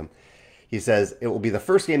version, William. He says it will be the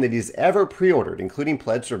first game that he's ever pre-ordered, including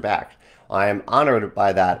pledged or backed. I am honored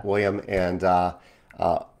by that, William, and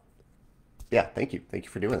yeah, thank you. Thank you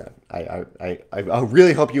for doing that. I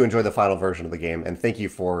really hope you enjoy the final version of the game, and thank you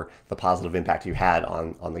for the positive impact you had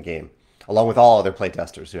on the game, along with all other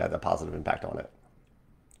playtesters who had that positive impact on it.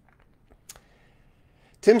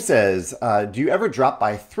 Tim says, do you ever drop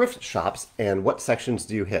by thrift shops, and what sections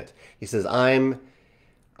do you hit? He says, I'm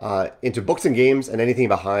into books and games and anything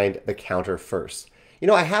behind the counter first.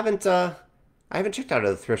 I haven't checked out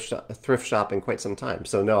a thrift shop in quite some time.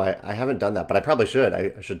 So no, I haven't done that, but I probably should.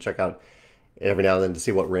 I should check out every now and then to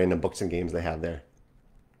see what random books and games they have there.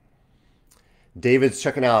 David's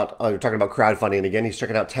checking out, we're talking about crowdfunding again. He's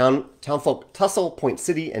checking out Townfolk Tussle, Point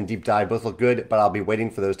City, and Deep Dive. Both look good, but I'll be waiting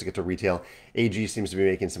for those to get to retail. AG seems to be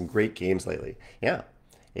making some great games lately. Yeah,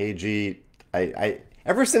 AG,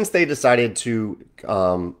 ever since they decided to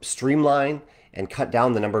streamline and cut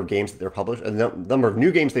down the number of games that they're published, the number of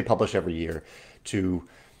new games they publish every year to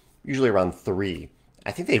usually around 3.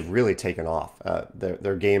 I think they've really taken off.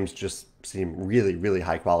 Their games just seem really, really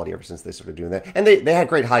high quality ever since they started doing that. And they had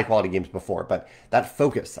great high quality games before, but that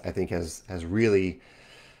focus, I think, has really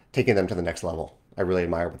taken them to the next level. I really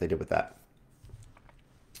admire what they did with that.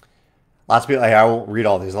 Lots of people, I won't read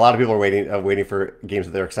all these. A lot of people are waiting for games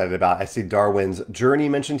that they're excited about. I see Darwin's Journey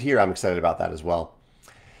mentioned here. I'm excited about that as well.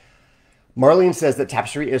 Marlene says that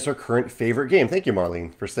Tapestry is her current favorite game. Thank you,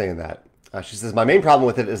 Marlene, for saying that. She says, my main problem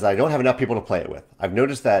with it is that I don't have enough people to play it with. I've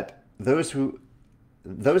noticed that those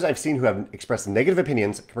I've seen who have expressed negative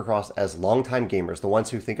opinions come across as longtime gamers, the ones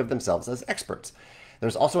who think of themselves as experts.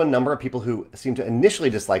 There's also a number of people who seem to initially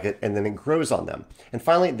dislike it and then it grows on them. And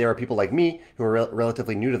finally, there are people like me who are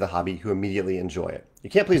relatively new to the hobby who immediately enjoy it. You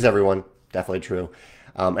can't please everyone, definitely true.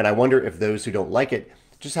 And I wonder if those who don't like it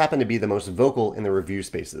just happen to be the most vocal in the review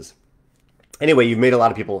spaces. Anyway, you've made a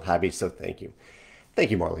lot of people happy, so thank you. Thank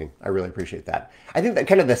you, Marlene. I really appreciate that. I think that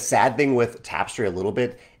kind of the sad thing with Tapestry a little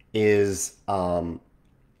bit is, I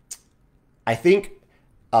think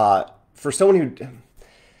for someone who,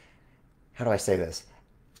 how do I say this?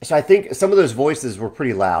 So I think some of those voices were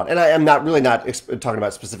pretty loud, and I am not talking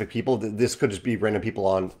about specific people. This could just be random people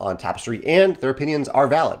on Tapestry, and their opinions are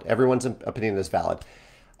valid. Everyone's opinion is valid.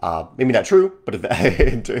 Maybe not true, but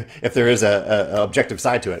if there is a objective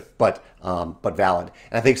side to it, but valid.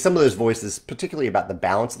 And I think some of those voices, particularly about the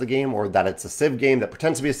balance of the game, or that it's a Civ game that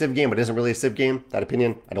pretends to be a Civ game but isn't really a Civ game, that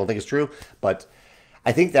opinion I don't think is true. But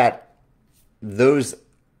I think that those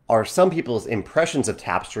are some people's impressions of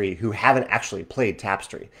Tapestry who haven't actually played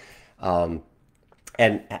Tapestry, and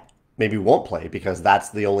maybe won't play because that's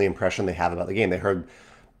the only impression they have about the game. They heard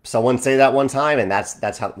someone say that one time, and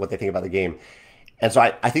that's what they think about the game. And so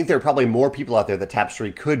I think there are probably more people out there that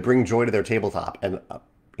Tapestry could bring joy to their tabletop, and a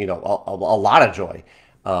lot of joy,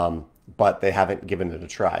 but they haven't given it a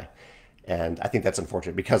try. And I think that's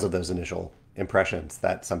unfortunate because of those initial impressions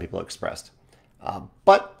that some people expressed.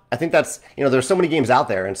 But I think that's, there's so many games out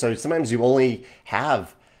there, and so sometimes you only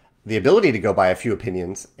have the ability to go by a few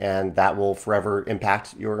opinions, and that will forever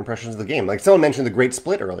impact your impressions of the game. Like someone mentioned the Great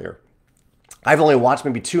Split earlier. I've only watched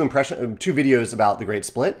maybe two videos about the Great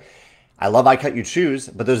Split. I love I Cut You Choose,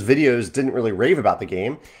 but those videos didn't really rave about the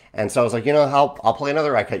game. And so I was like, I'll play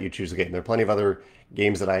another I Cut You Choose game. There are plenty of other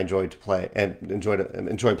games that I enjoyed to play and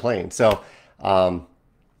enjoy playing. So I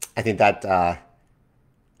think that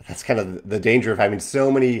that's kind of the danger of having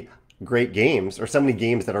so many great games, or so many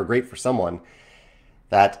games that are great for someone,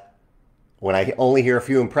 that when I only hear a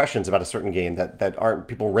few impressions about a certain game that aren't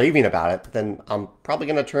people raving about it, then I'm probably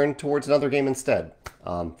going to turn towards another game instead,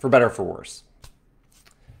 for better or for worse.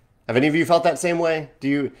 Have any of you felt that same way?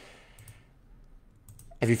 Have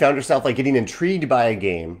you found yourself like getting intrigued by a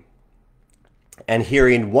game and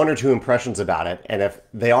hearing one or two impressions about it, and if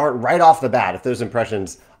they aren't right off the bat, if those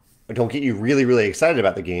impressions don't get you really, really excited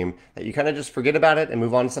about the game, that you kind of just forget about it and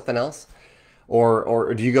move on to something else?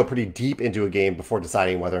 Or do you go pretty deep into a game before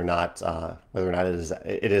deciding whether or not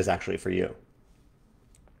it is actually for you?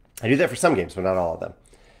 I do that for some games, but not all of them.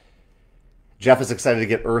 Jeff is excited to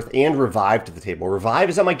get Earth and Revive to the table.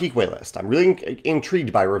 Revive is on my Geekway list. I'm really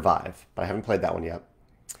intrigued by Revive, but I haven't played that one yet.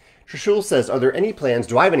 Trishul says,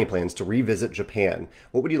 do I have any plans to revisit Japan?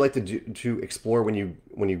 What would you like to explore when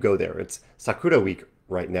you go there? It's Sakura Week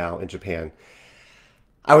right now in Japan.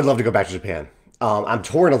 I would love to go back to Japan. I'm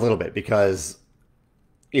torn a little bit because,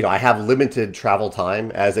 I have limited travel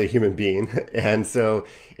time as a human being. And so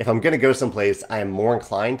if I'm going to go someplace, I am more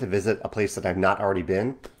inclined to visit a place that I've not already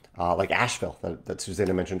been. Like Asheville, that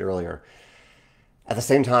Susanna mentioned earlier. At the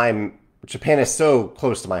same time, Japan is so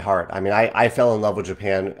close to my heart. I mean, I fell in love with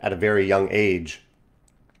Japan at a very young age,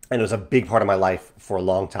 and it was a big part of my life for a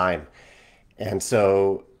long time. And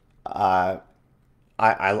so I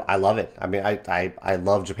love it. I mean, I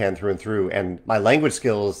love Japan through and through, and my language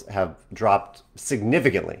skills have dropped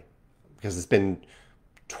significantly because it's been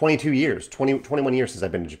 21 years since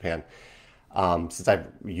I've been to Japan, since I've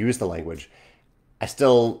used the language. I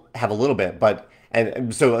still have a little bit,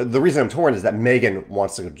 and so the reason I'm torn is that Megan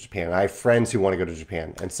wants to go to Japan. I have friends who want to go to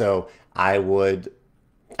Japan, and so I'm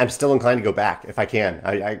still inclined to go back if I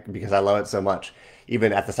can, because I love it so much.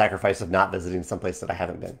 even at the sacrifice of not visiting someplace that I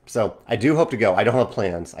haven't been. So I do hope to go. I don't have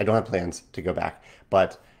plans. I don't have plans to go back,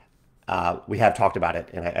 but we have talked about it,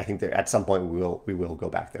 and I think that at some point we will go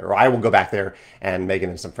back there, or I will go back there, and Megan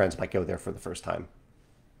and some friends might go there for the first time.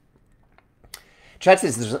 Chad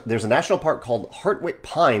says there's a national park called Hartwick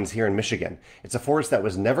Pines here in Michigan. It's a forest that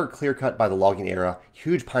was never clear-cut by the logging era.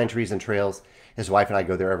 Huge pine trees and trails. His wife and I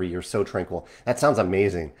go there every year. So tranquil. That sounds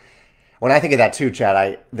amazing. When I think of that too,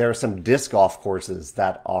 Chad, there are some disc golf courses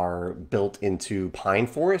that are built into pine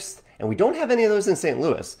forests, and we don't have any of those in St.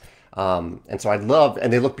 Louis. And so I'd love,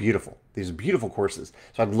 and they look beautiful. These are beautiful courses.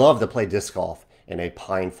 So I'd love to play disc golf in a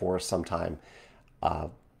pine forest sometime.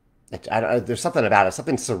 There's something about it,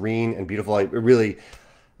 something serene and beautiful. It really,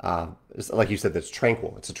 like you said, it's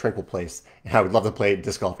tranquil. It's a tranquil place. And I would love to play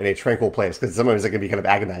disc golf in a tranquil place, because sometimes it can be kind of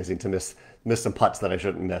agonizing to miss some putts that I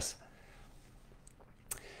shouldn't miss.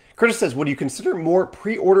 Curtis says, would you consider more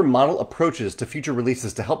pre-order model approaches to future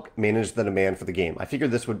releases to help manage the demand for the game? I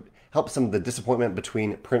figured this would help some of the disappointment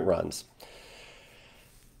between print runs.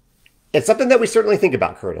 It's something that we certainly think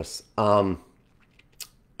about, Curtis. I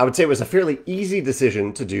would say it was a fairly easy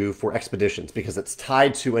decision to do for Expeditions because it's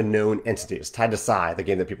tied to a known entity. It's tied to Psy, the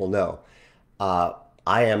game that people know. I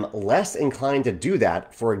am less inclined to do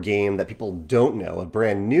that for a game that people don't know, a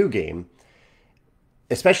brand new game,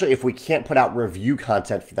 especially if we can't put out review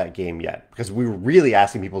content for that game yet, because we were really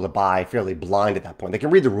asking people to buy fairly blind at that point. They can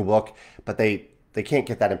read the rulebook, but they can't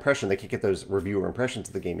get that impression. They can't get those reviewer impressions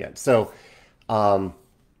of the game yet. So I'm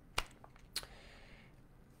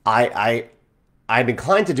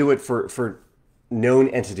inclined to do it for known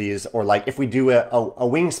entities, or like if we do a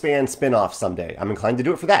Wingspan spinoff someday, I'm inclined to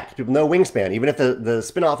do it for that, because people know Wingspan. Even if the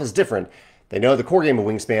spinoff is different, they know the core game of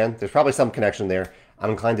Wingspan. There's probably some connection there. I'm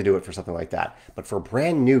inclined to do it for something like that. But for a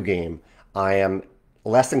brand new game, I am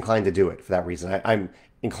less inclined to do it for that reason. I'm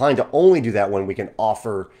inclined to only do that when we can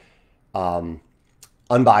offer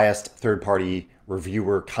unbiased third-party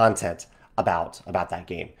reviewer content about that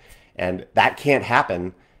game. And that can't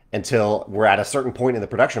happen until we're at a certain point in the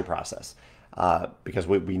production process, because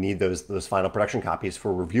we need those final production copies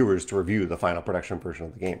for reviewers to review the final production version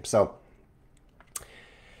of the game. So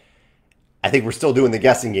I think we're still doing the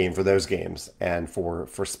guessing game for those games, and for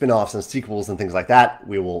spin-offs and sequels and things like that,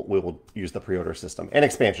 we will use the pre-order system and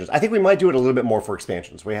expansions. I think we might do it a little bit more for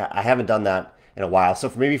expansions. I haven't done that in a while,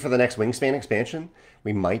 so maybe for the next Wingspan expansion,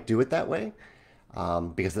 we might do it that way,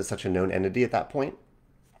 because it's such a known entity at that point.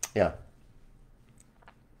 Yeah.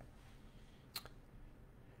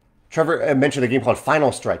 Trevor mentioned a game called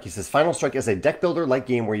Final Strike. He says, Final Strike is a deck builder-like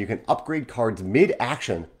game where you can upgrade cards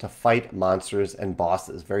mid-action to fight monsters and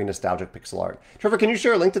bosses. Very nostalgic pixel art. Trevor, can you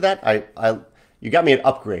share a link to that? You got me an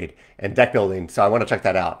upgrade and deck building, so I want to check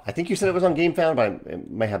that out. I think you said it was on GameFound, but I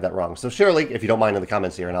may have that wrong. So share a link if you don't mind in the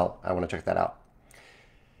comments here, and I want to check that out.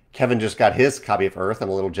 Kevin just got his copy of Earth. I'm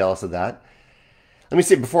a little jealous of that. Let me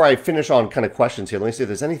see, before I finish on kind of questions here, let me see if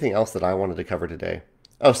there's anything else that I wanted to cover today.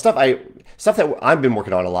 Oh, stuff that I've been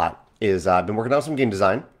working on a lot is I've been working on some game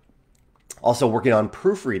design. Also working on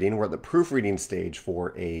proofreading. We're at the proofreading stage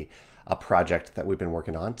for a project that we've been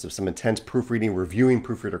working on. So some intense proofreading, reviewing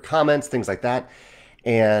proofreader comments, things like that.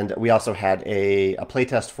 And we also had a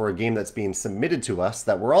playtest for a game that's being submitted to us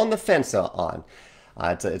that we're on the fence on.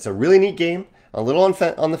 It's a really neat game. A little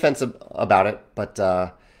on the fence about it, but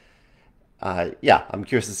yeah, I'm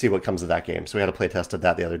curious to see what comes of that game. So we had a playtest of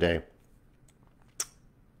that the other day.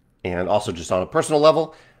 And also just on a personal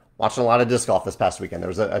level, watching a lot of disc golf this past weekend. There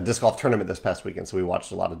was a disc golf tournament this past weekend, so we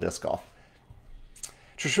watched a lot of disc golf.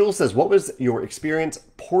 Trishul says, what was your experience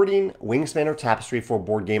porting Wingspan or Tapestry for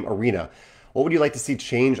Board Game Arena? What would you like to see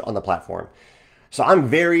change on the platform? So I'm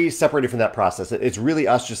very separated from that process. It's really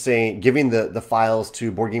us just saying, giving the files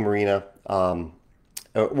to Board Game Arena.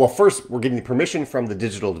 Well, first, we're getting permission from the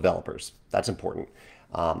digital developers. That's important.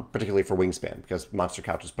 Particularly for Wingspan, because Monster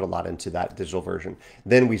Couch has put a lot into that digital version.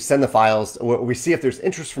 Then we send the files, we see if there's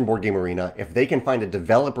interest from Board Game Arena. If they can find a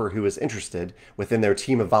developer who is interested within their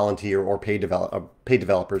team of volunteer or paid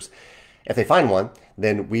developers, if they find one,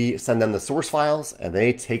 then we send them the source files and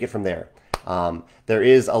they take it from there. There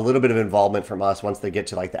is a little bit of involvement from us once they get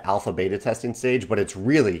to like the alpha beta testing stage, but it's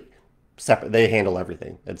really separate. They handle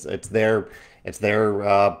everything. It's their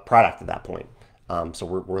product at that point. So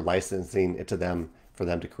we're licensing it to them for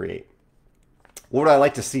them to create. What would I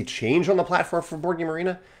like to see change on the platform for Board Game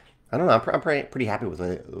Arena? I don't know. I'm pretty happy with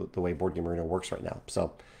the way Board Game Arena works right now.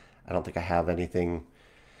 So I don't think I have anything.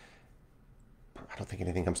 I don't think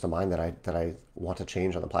anything comes to mind that I want to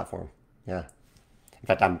change on the platform. Yeah. In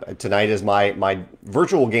fact, tonight is my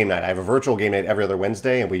virtual game night. I have a virtual game night every other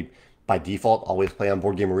Wednesday, and we by default always play on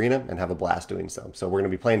Board Game Arena and have a blast doing so. So we're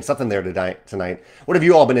going to be playing something there tonight. What have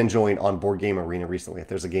you all been enjoying on Board Game Arena recently? If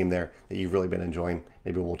there's a game there that you've really been enjoying,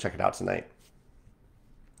 maybe we'll check it out tonight.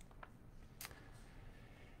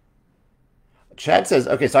 Chad says,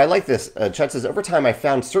 okay, so I like this. Chad says, over time I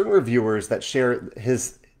found certain reviewers that share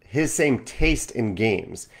his same taste in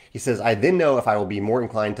games. He says, I then know if I will be more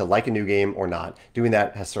inclined to like a new game or not. Doing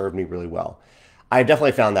that has served me really well. I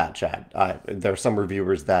definitely found that, Chad. There are some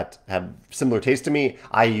reviewers that have similar taste to me.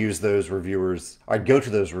 I use those reviewers, or I'd go to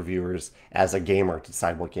those reviewers as a gamer to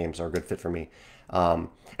decide what games are a good fit for me. And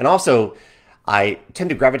also, I tend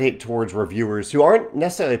to gravitate towards reviewers who aren't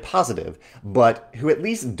necessarily positive, but who at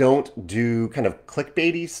least don't do kind of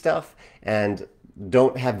clickbaity stuff and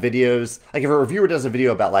don't have videos. Like if a reviewer does a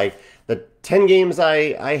video about like the 10 games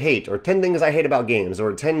I hate, or 10 things I hate about games,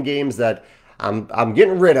 or 10 games that I'm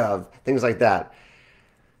getting rid of, things like that.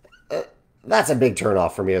 That's a big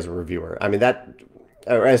turnoff for me as a reviewer. I mean, that,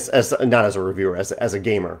 or as not as a reviewer, as a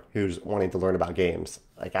gamer who's wanting to learn about games.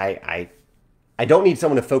 Like I don't need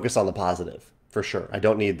someone to focus on the positive, for sure. I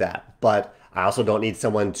don't need that, but I also don't need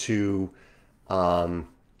someone to commoditize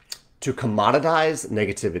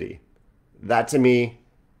negativity. That to me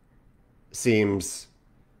seems,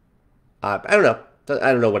 I don't know.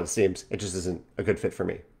 I don't know what it seems. It just isn't a good fit for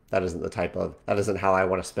me. That isn't how I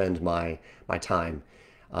want to spend my time,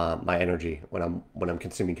 my energy when I'm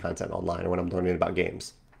consuming content online or when I'm learning about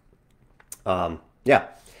games. Yeah.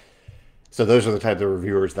 So those are the types of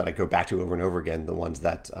reviewers that I go back to over and over again, the ones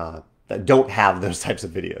that don't have those types of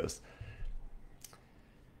videos.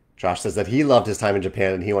 Josh says that he loved his time in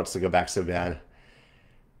Japan and he wants to go back so bad.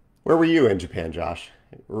 Where were you in Japan, Josh?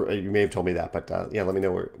 You may have told me that, but yeah, let me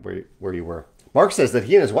know where you were. Mark says that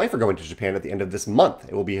he and his wife are going to Japan at the end of this month.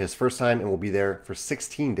 It will be his first time and will be there for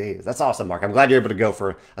 16 days. That's awesome, Mark. I'm glad you're able to go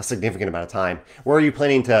for a significant amount of time. Where are you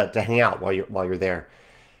planning to hang out while you're there?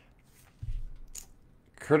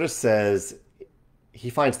 Curtis says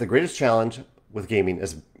he finds the greatest challenge with gaming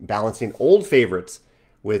is balancing old favorites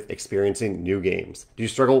with experiencing new games. Do you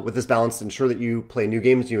struggle with this balance to ensure that you play new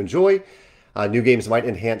games you enjoy? New games might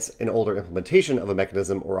enhance an older implementation of a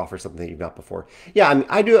mechanism or offer something that you've not before. Yeah, I mean,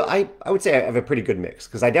 I would say I have a pretty good mix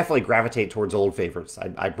because I definitely gravitate towards old favorites.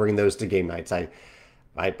 I bring those to game nights. I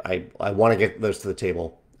want to get those to the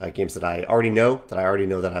table. Games that I already know that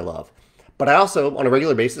I love. But I also, on a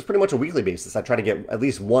regular basis, pretty much a weekly basis, I try to get at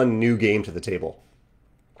least one new game to the table.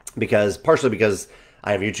 Partially because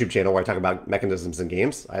I have a YouTube channel where I talk about mechanisms in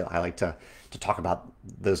games. I like to talk about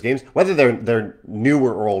those games, whether they're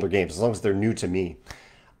newer or older games, as long as they're new to me.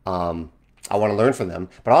 I want to learn from them.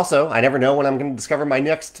 But also, I never know when I'm going to discover my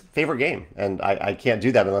next favorite game. And I can't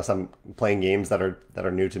do that unless I'm playing games that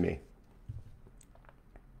are new to me.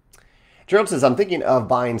 Gerald says, I'm thinking of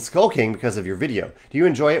buying Skull King because of your video. Do you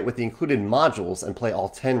enjoy it with the included modules and play all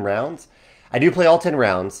 10 rounds? I do play all 10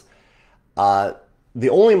 rounds. The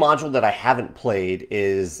only module that I haven't played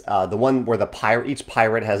is the one where each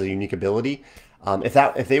pirate has a unique ability.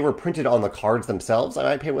 If they were printed on the cards themselves, I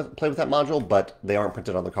might play with that module, but they aren't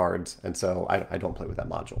printed on the cards, and so I don't play with that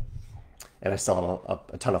module. And I still have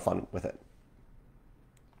a ton of fun with it.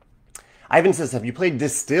 Ivan says, have you played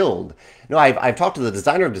Distilled? No, I've talked to the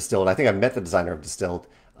designer of Distilled. I think I've met the designer of Distilled.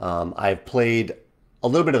 I've played a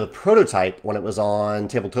little bit of the prototype when it was on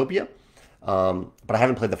Tabletopia, but I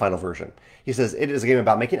haven't played the final version. He says, it is a game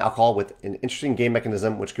about making alcohol with an interesting game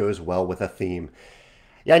mechanism which goes well with a theme.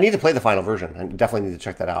 Yeah, I need to play the final version. I definitely need to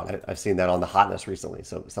check that out. I've seen that on the hotness recently,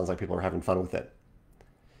 so it sounds like people are having fun with it.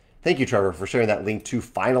 Thank you, Trevor, for sharing that link to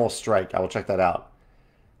Final Strike. I will check that out.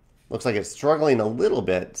 Looks like it's struggling a little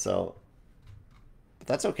bit, but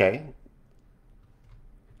that's okay.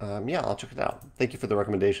 Yeah, I'll check it out. Thank you for the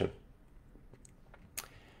recommendation.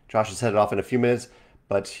 Josh is headed off in a few minutes,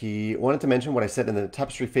 but he wanted to mention what I said in the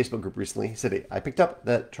Tapestry Facebook group recently. He said, I picked up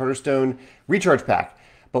the Charterstone recharge pack,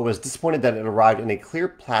 but was disappointed that it arrived in a clear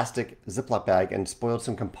plastic Ziploc bag and spoiled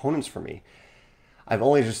some components for me. I've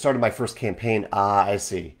only just started my first campaign. I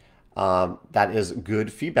see. That is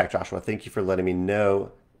good feedback, Joshua. Thank you for letting me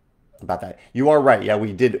know about that. You are right. Yeah,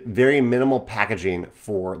 we did very minimal packaging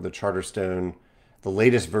for the Charterstone, the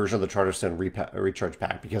latest version of the Charterstone recharge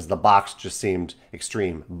pack, because the box just seemed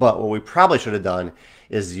extreme. But what we probably should have done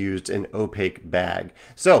is used an opaque bag.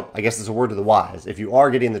 So I guess it's a word to the wise. If you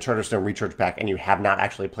are getting the Charterstone recharge pack and you have not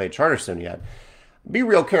actually played Charterstone yet, be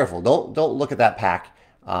real careful. Don't look at that pack.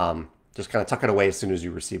 Just kind of tuck it away as soon as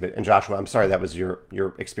you receive it. And Joshua, I'm sorry that was your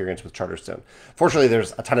experience with Charterstone. Fortunately,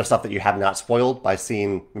 there's a ton of stuff that you have not spoiled by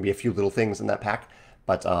seeing maybe a few little things in that pack.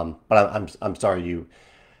 But I'm sorry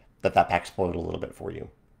that pack spoiled a little bit for you.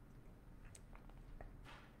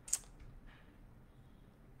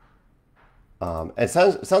 It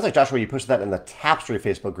sounds like, Joshua, you pushed that in the Tapestry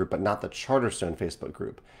Facebook group, but not the Charterstone Facebook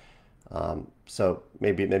group. So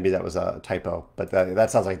maybe that was a typo, but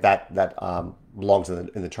that sounds like that belongs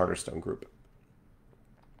in the Charterstone group.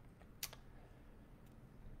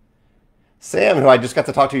 Sam, who I just got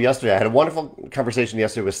to talk to yesterday, I had a wonderful conversation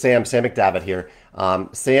yesterday with Sam McDavitt here.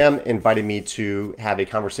 Sam invited me to have a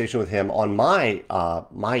conversation with him on my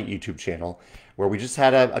YouTube channel, where we just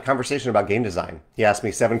had a conversation about game design. He asked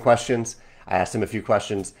me 7 questions. I asked him a few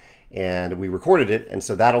questions, and we recorded it. And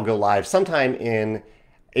so that'll go live sometime in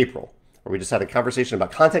April, where we just had a conversation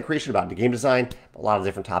about content creation, about game design, a lot of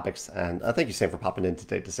different topics. And thank you, Sam, for popping in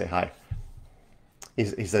today to say hi. He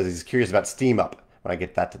says he's curious about Steam Up when I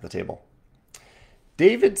get that to the table.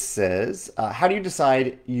 David says, how do you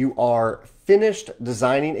decide you are finished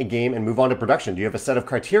designing a game and move on to production? Do you have a set of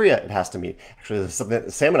criteria it has to meet? Actually, this is something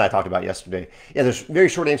that Sam and I talked about yesterday. Yeah, the very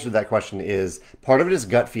short answer to that question is part of it is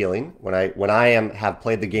gut feeling. When I have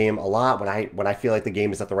played the game a lot, when I feel like the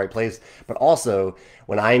game is at the right place, but also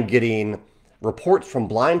when I'm getting reports from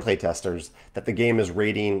blind playtesters that the game is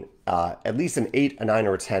rating at least an 8, a 9,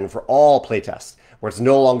 or a 10 for all playtests, where it's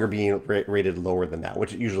no longer being rated lower than that,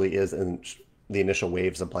 which it usually is in the initial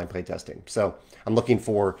waves of blind playtesting. So I'm looking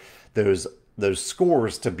for those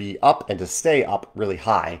scores to be up and to stay up really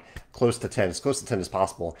high, close to 10, as close to 10 as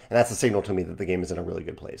possible. And that's a signal to me that the game is in a really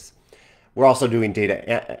good place. We're also doing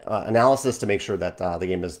data analysis to make sure that the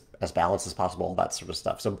game is as balanced as possible, all that sort of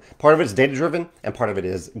stuff. So part of it is data driven and part of it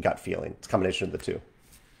is gut feeling. It's a combination of the two.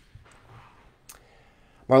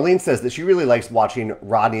 Marlene says that she really likes watching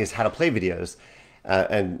Rodney's how to play videos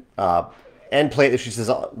she says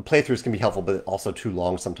playthroughs can be helpful, but also too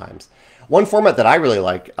long sometimes. One format that I really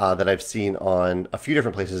like that I've seen on a few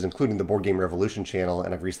different places, including the Board Game Revolution channel,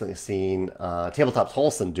 and I've recently seen Tabletop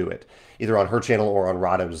Tolson do it, either on her channel or on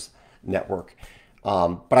Rahdo's network.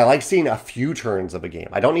 But I like seeing a few turns of a game.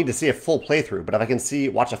 I don't need to see a full playthrough, but if I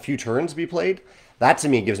can watch a few turns be played, that to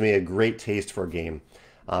me gives me a great taste for a game.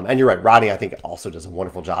 And you're right, Rodney, I think, also does a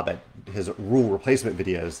wonderful job at his rule replacement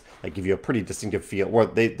videos that give you a pretty distinctive feel, where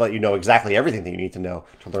they let you know exactly everything that you need to know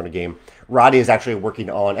to learn a game. Rodney is actually working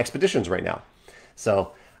on Expeditions right now.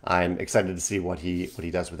 So I'm excited to see what he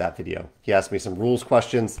does with that video. He asked me some rules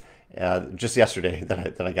questions just yesterday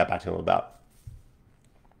that I got back to him about.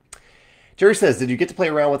 Jerry says, did you get to play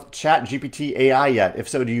around with ChatGPT AI yet? If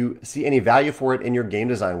so, do you see any value for it in your game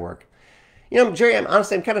design work? You know, Jerry, I'm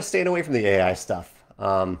kind of staying away from the AI stuff.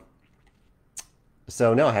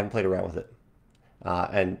 So no, I haven't played around with it.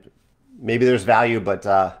 And maybe there's value, but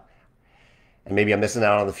and maybe I'm missing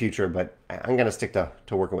out on the future, but I'm going to stick to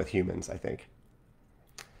working with humans, I think.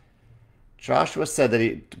 Joshua said that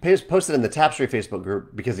he posted in the Tapestry Facebook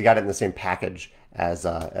group because he got it in the same package as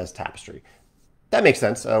Tapestry. That makes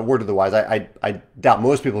sense. Word of the wise. I doubt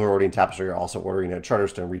most people who are ordering Tapestry are also ordering a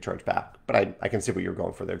Charterstone recharge pack, but I can see what you're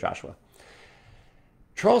going for there, Joshua.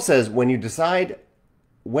 Charles says, when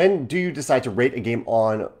do you decide to rate a game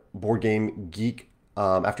on Board Game Geek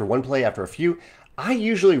after one play, after a few? I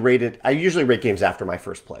usually rate games after my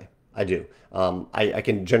first play. I do. I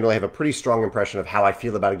can generally have a pretty strong impression of how I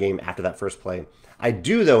feel about a game after that first play. I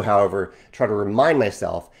do, though, however, try to remind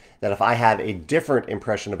myself that if I have a different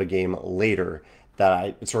impression of a game later,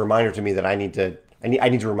 it's a reminder to me that I need to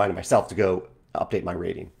remind myself to go update my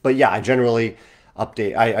rating. But yeah, I generally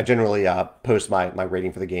post my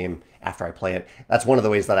rating for the game after I play it. That's one of the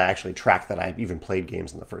ways that I actually track that I've even played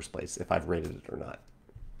games in the first place, if I've rated it or not.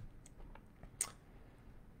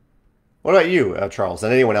 What about you, Charles,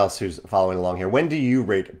 and anyone else who's following along here? When do you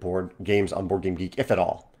rate board games on Board Game Geek, if at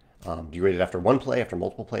all? Do you rate it after one play, after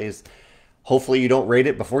multiple plays? Hopefully you don't rate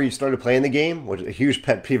it before you started playing the game, which is a huge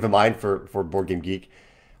pet peeve of mine for Board Game Geek.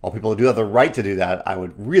 While people do have the right to do that, I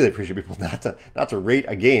would really appreciate people not to rate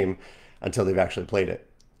a game until they've actually played it.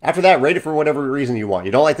 After that, rate it for whatever reason you want.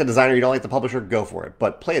 You don't like the designer, you don't like the publisher, go for it.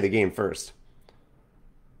 But play the game first.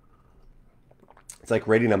 It's like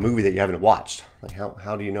rating a movie that you haven't watched. Like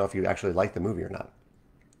how do you know if you actually like the movie or not?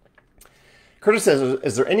 Curtis says,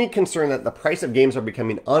 is there any concern that the price of games are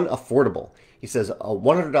becoming unaffordable? He says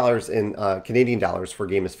 $100 in Canadian dollars for a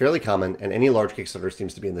game is fairly common, and any large Kickstarter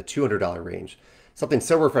seems to be in the $200 range. Something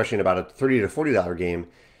so refreshing about a $30 to $40 game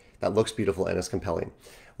that looks beautiful and is compelling.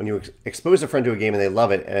 When you expose a friend to a game and they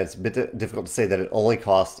love it, and it's a bit difficult to say that it only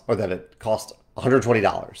costs, or that it cost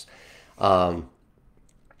 $120.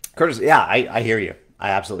 Curtis, yeah, I hear you. I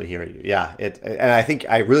absolutely hear you. Yeah, and I think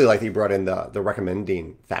I really like that you brought in the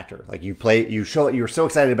recommending factor. Like you're so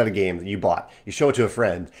excited about a game that you bought, you show it to a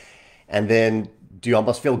friend, and then do you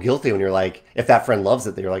almost feel guilty when you're like, if that friend loves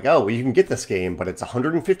it, that you're like, oh, well, you can get this game, but it's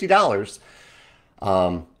 $150.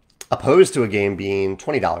 opposed to a game being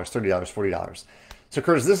 $20, $30, $40. So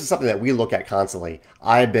Curtis, this is something that we look at constantly.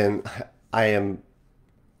 I am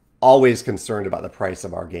always concerned about the price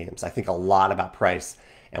of our games. I think a lot about price,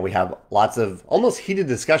 and we have lots of almost heated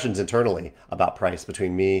discussions internally about price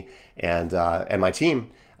between me and my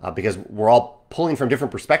team because we're all pulling from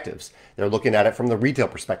different perspectives. They're looking at it from the retail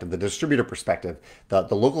perspective, the distributor perspective,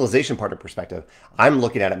 the localization partner perspective. I'm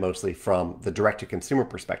looking at it mostly from the direct-to-consumer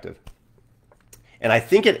perspective. And I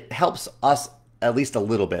think it helps us at least a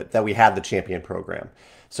little bit that we have the Champion program.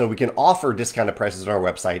 So we can offer discounted prices on our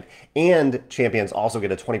website, and champions also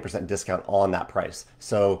get a 20% discount on that price.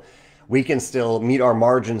 So we can still meet our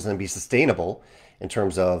margins and be sustainable in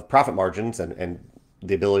terms of profit margins and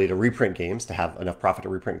the ability to reprint games, to have enough profit to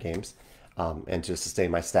reprint games, and to sustain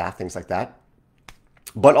my staff, things like that.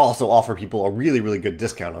 But also offer people a really, really good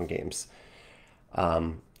discount on games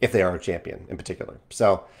if they are a champion in particular.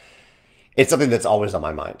 So it's something that's always on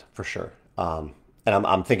my mind, for sure. And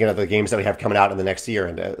I'm thinking of the games that we have coming out in the next year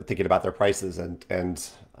and thinking about their prices. And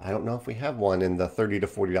I don't know if we have one in the $30 to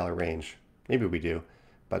 $40 range. Maybe we do,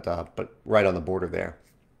 but right on the border there.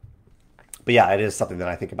 But yeah, it is something that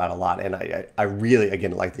I think about a lot. And I really,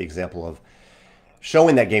 again, like the example of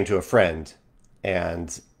showing that game to a friend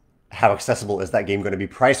and how accessible is that game going to be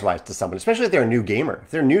price-wise to someone, especially if they're a new gamer.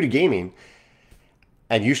 If they're new to gaming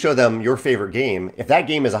and you show them your favorite game, if that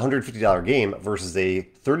game is a $150 game versus a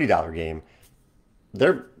 $30 game,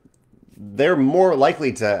 they're more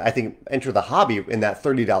likely to, I think, enter the hobby in that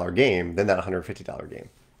 $30 game than that $150 game.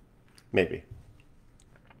 Maybe.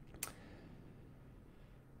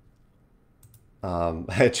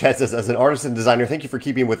 Chad says, as an artist and designer, thank you for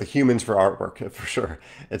keeping with the humans for artwork, for sure.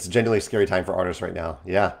 It's a genuinely scary time for artists right now.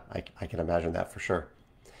 Yeah, I can imagine that for sure.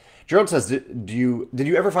 Gerald says, did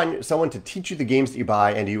you ever find someone to teach you the games that you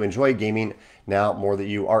buy, and do you enjoy gaming now more that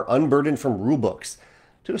you are unburdened from rule books?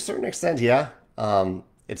 To a certain extent, yeah.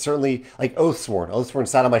 It's certainly like Oathsworn. Oathsworn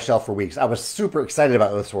sat on my shelf for weeks. I was super excited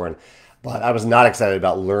about Oathsworn, but I was not excited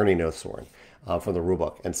about learning Oathsworn from the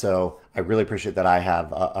rulebook. And so I really appreciate that I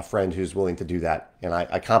have a friend who's willing to do that, and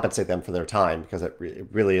I compensate them for their time because it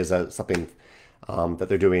really is something that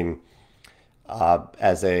they're doing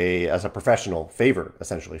as a professional favor,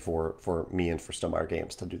 essentially, for me and for Stonemaier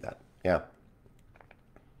Games to do that. Yeah.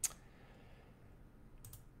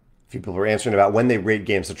 A few people were answering about when they rate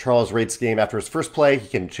games. So Charles rates game after his first play. He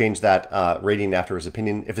can change that rating after his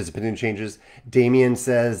opinion, if his opinion changes. Damien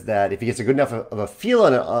says that if he gets a good enough of a feel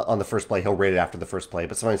on the first play, he'll rate it after the first play.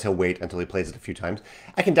 But sometimes he'll wait until he plays it a few times.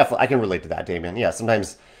 I can relate to that, Damien. Yeah,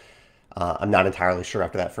 sometimes I'm not entirely sure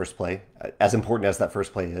after that first play, as important as that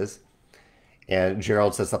first play is. And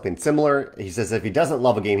Gerald says something similar. He says if he doesn't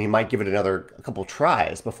love a game, he might give it a couple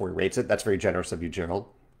tries before he rates it. That's very generous of you, Gerald.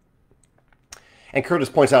 And Curtis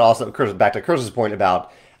points out also, back to Curtis's point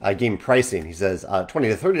about game pricing. He says, $20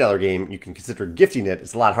 to $30 game, you can consider gifting it.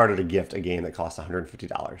 It's a lot harder to gift a game that costs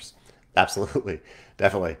 $150. Absolutely.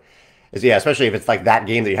 Definitely. Yeah, especially if it's like that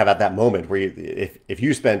game that you have at that moment where if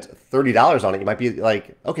you spent $30 on it, you might be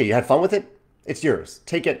like, okay, you had fun with it? It's yours.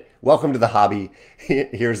 Take it. Welcome to the hobby.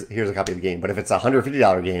 Here's a copy of the game. But if it's a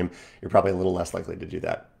 $150 game, you're probably a little less likely to do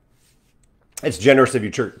that. It's generous of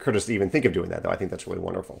you, Curtis, to even think of doing that, though. I think that's really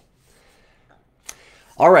wonderful.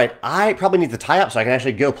 All right, I probably need to tie up so I can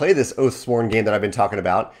actually go play this Oathsworn game that I've been talking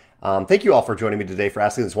about. Thank you all for joining me today, for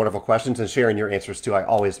asking these wonderful questions and sharing your answers too. I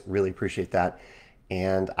always really appreciate that.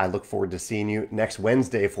 And I look forward to seeing you next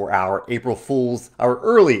Wednesday for our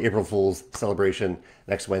early April Fool's celebration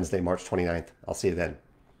next Wednesday, March 29th. I'll see you then.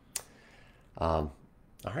 All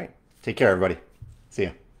right, take care, everybody. See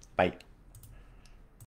ya. Bye.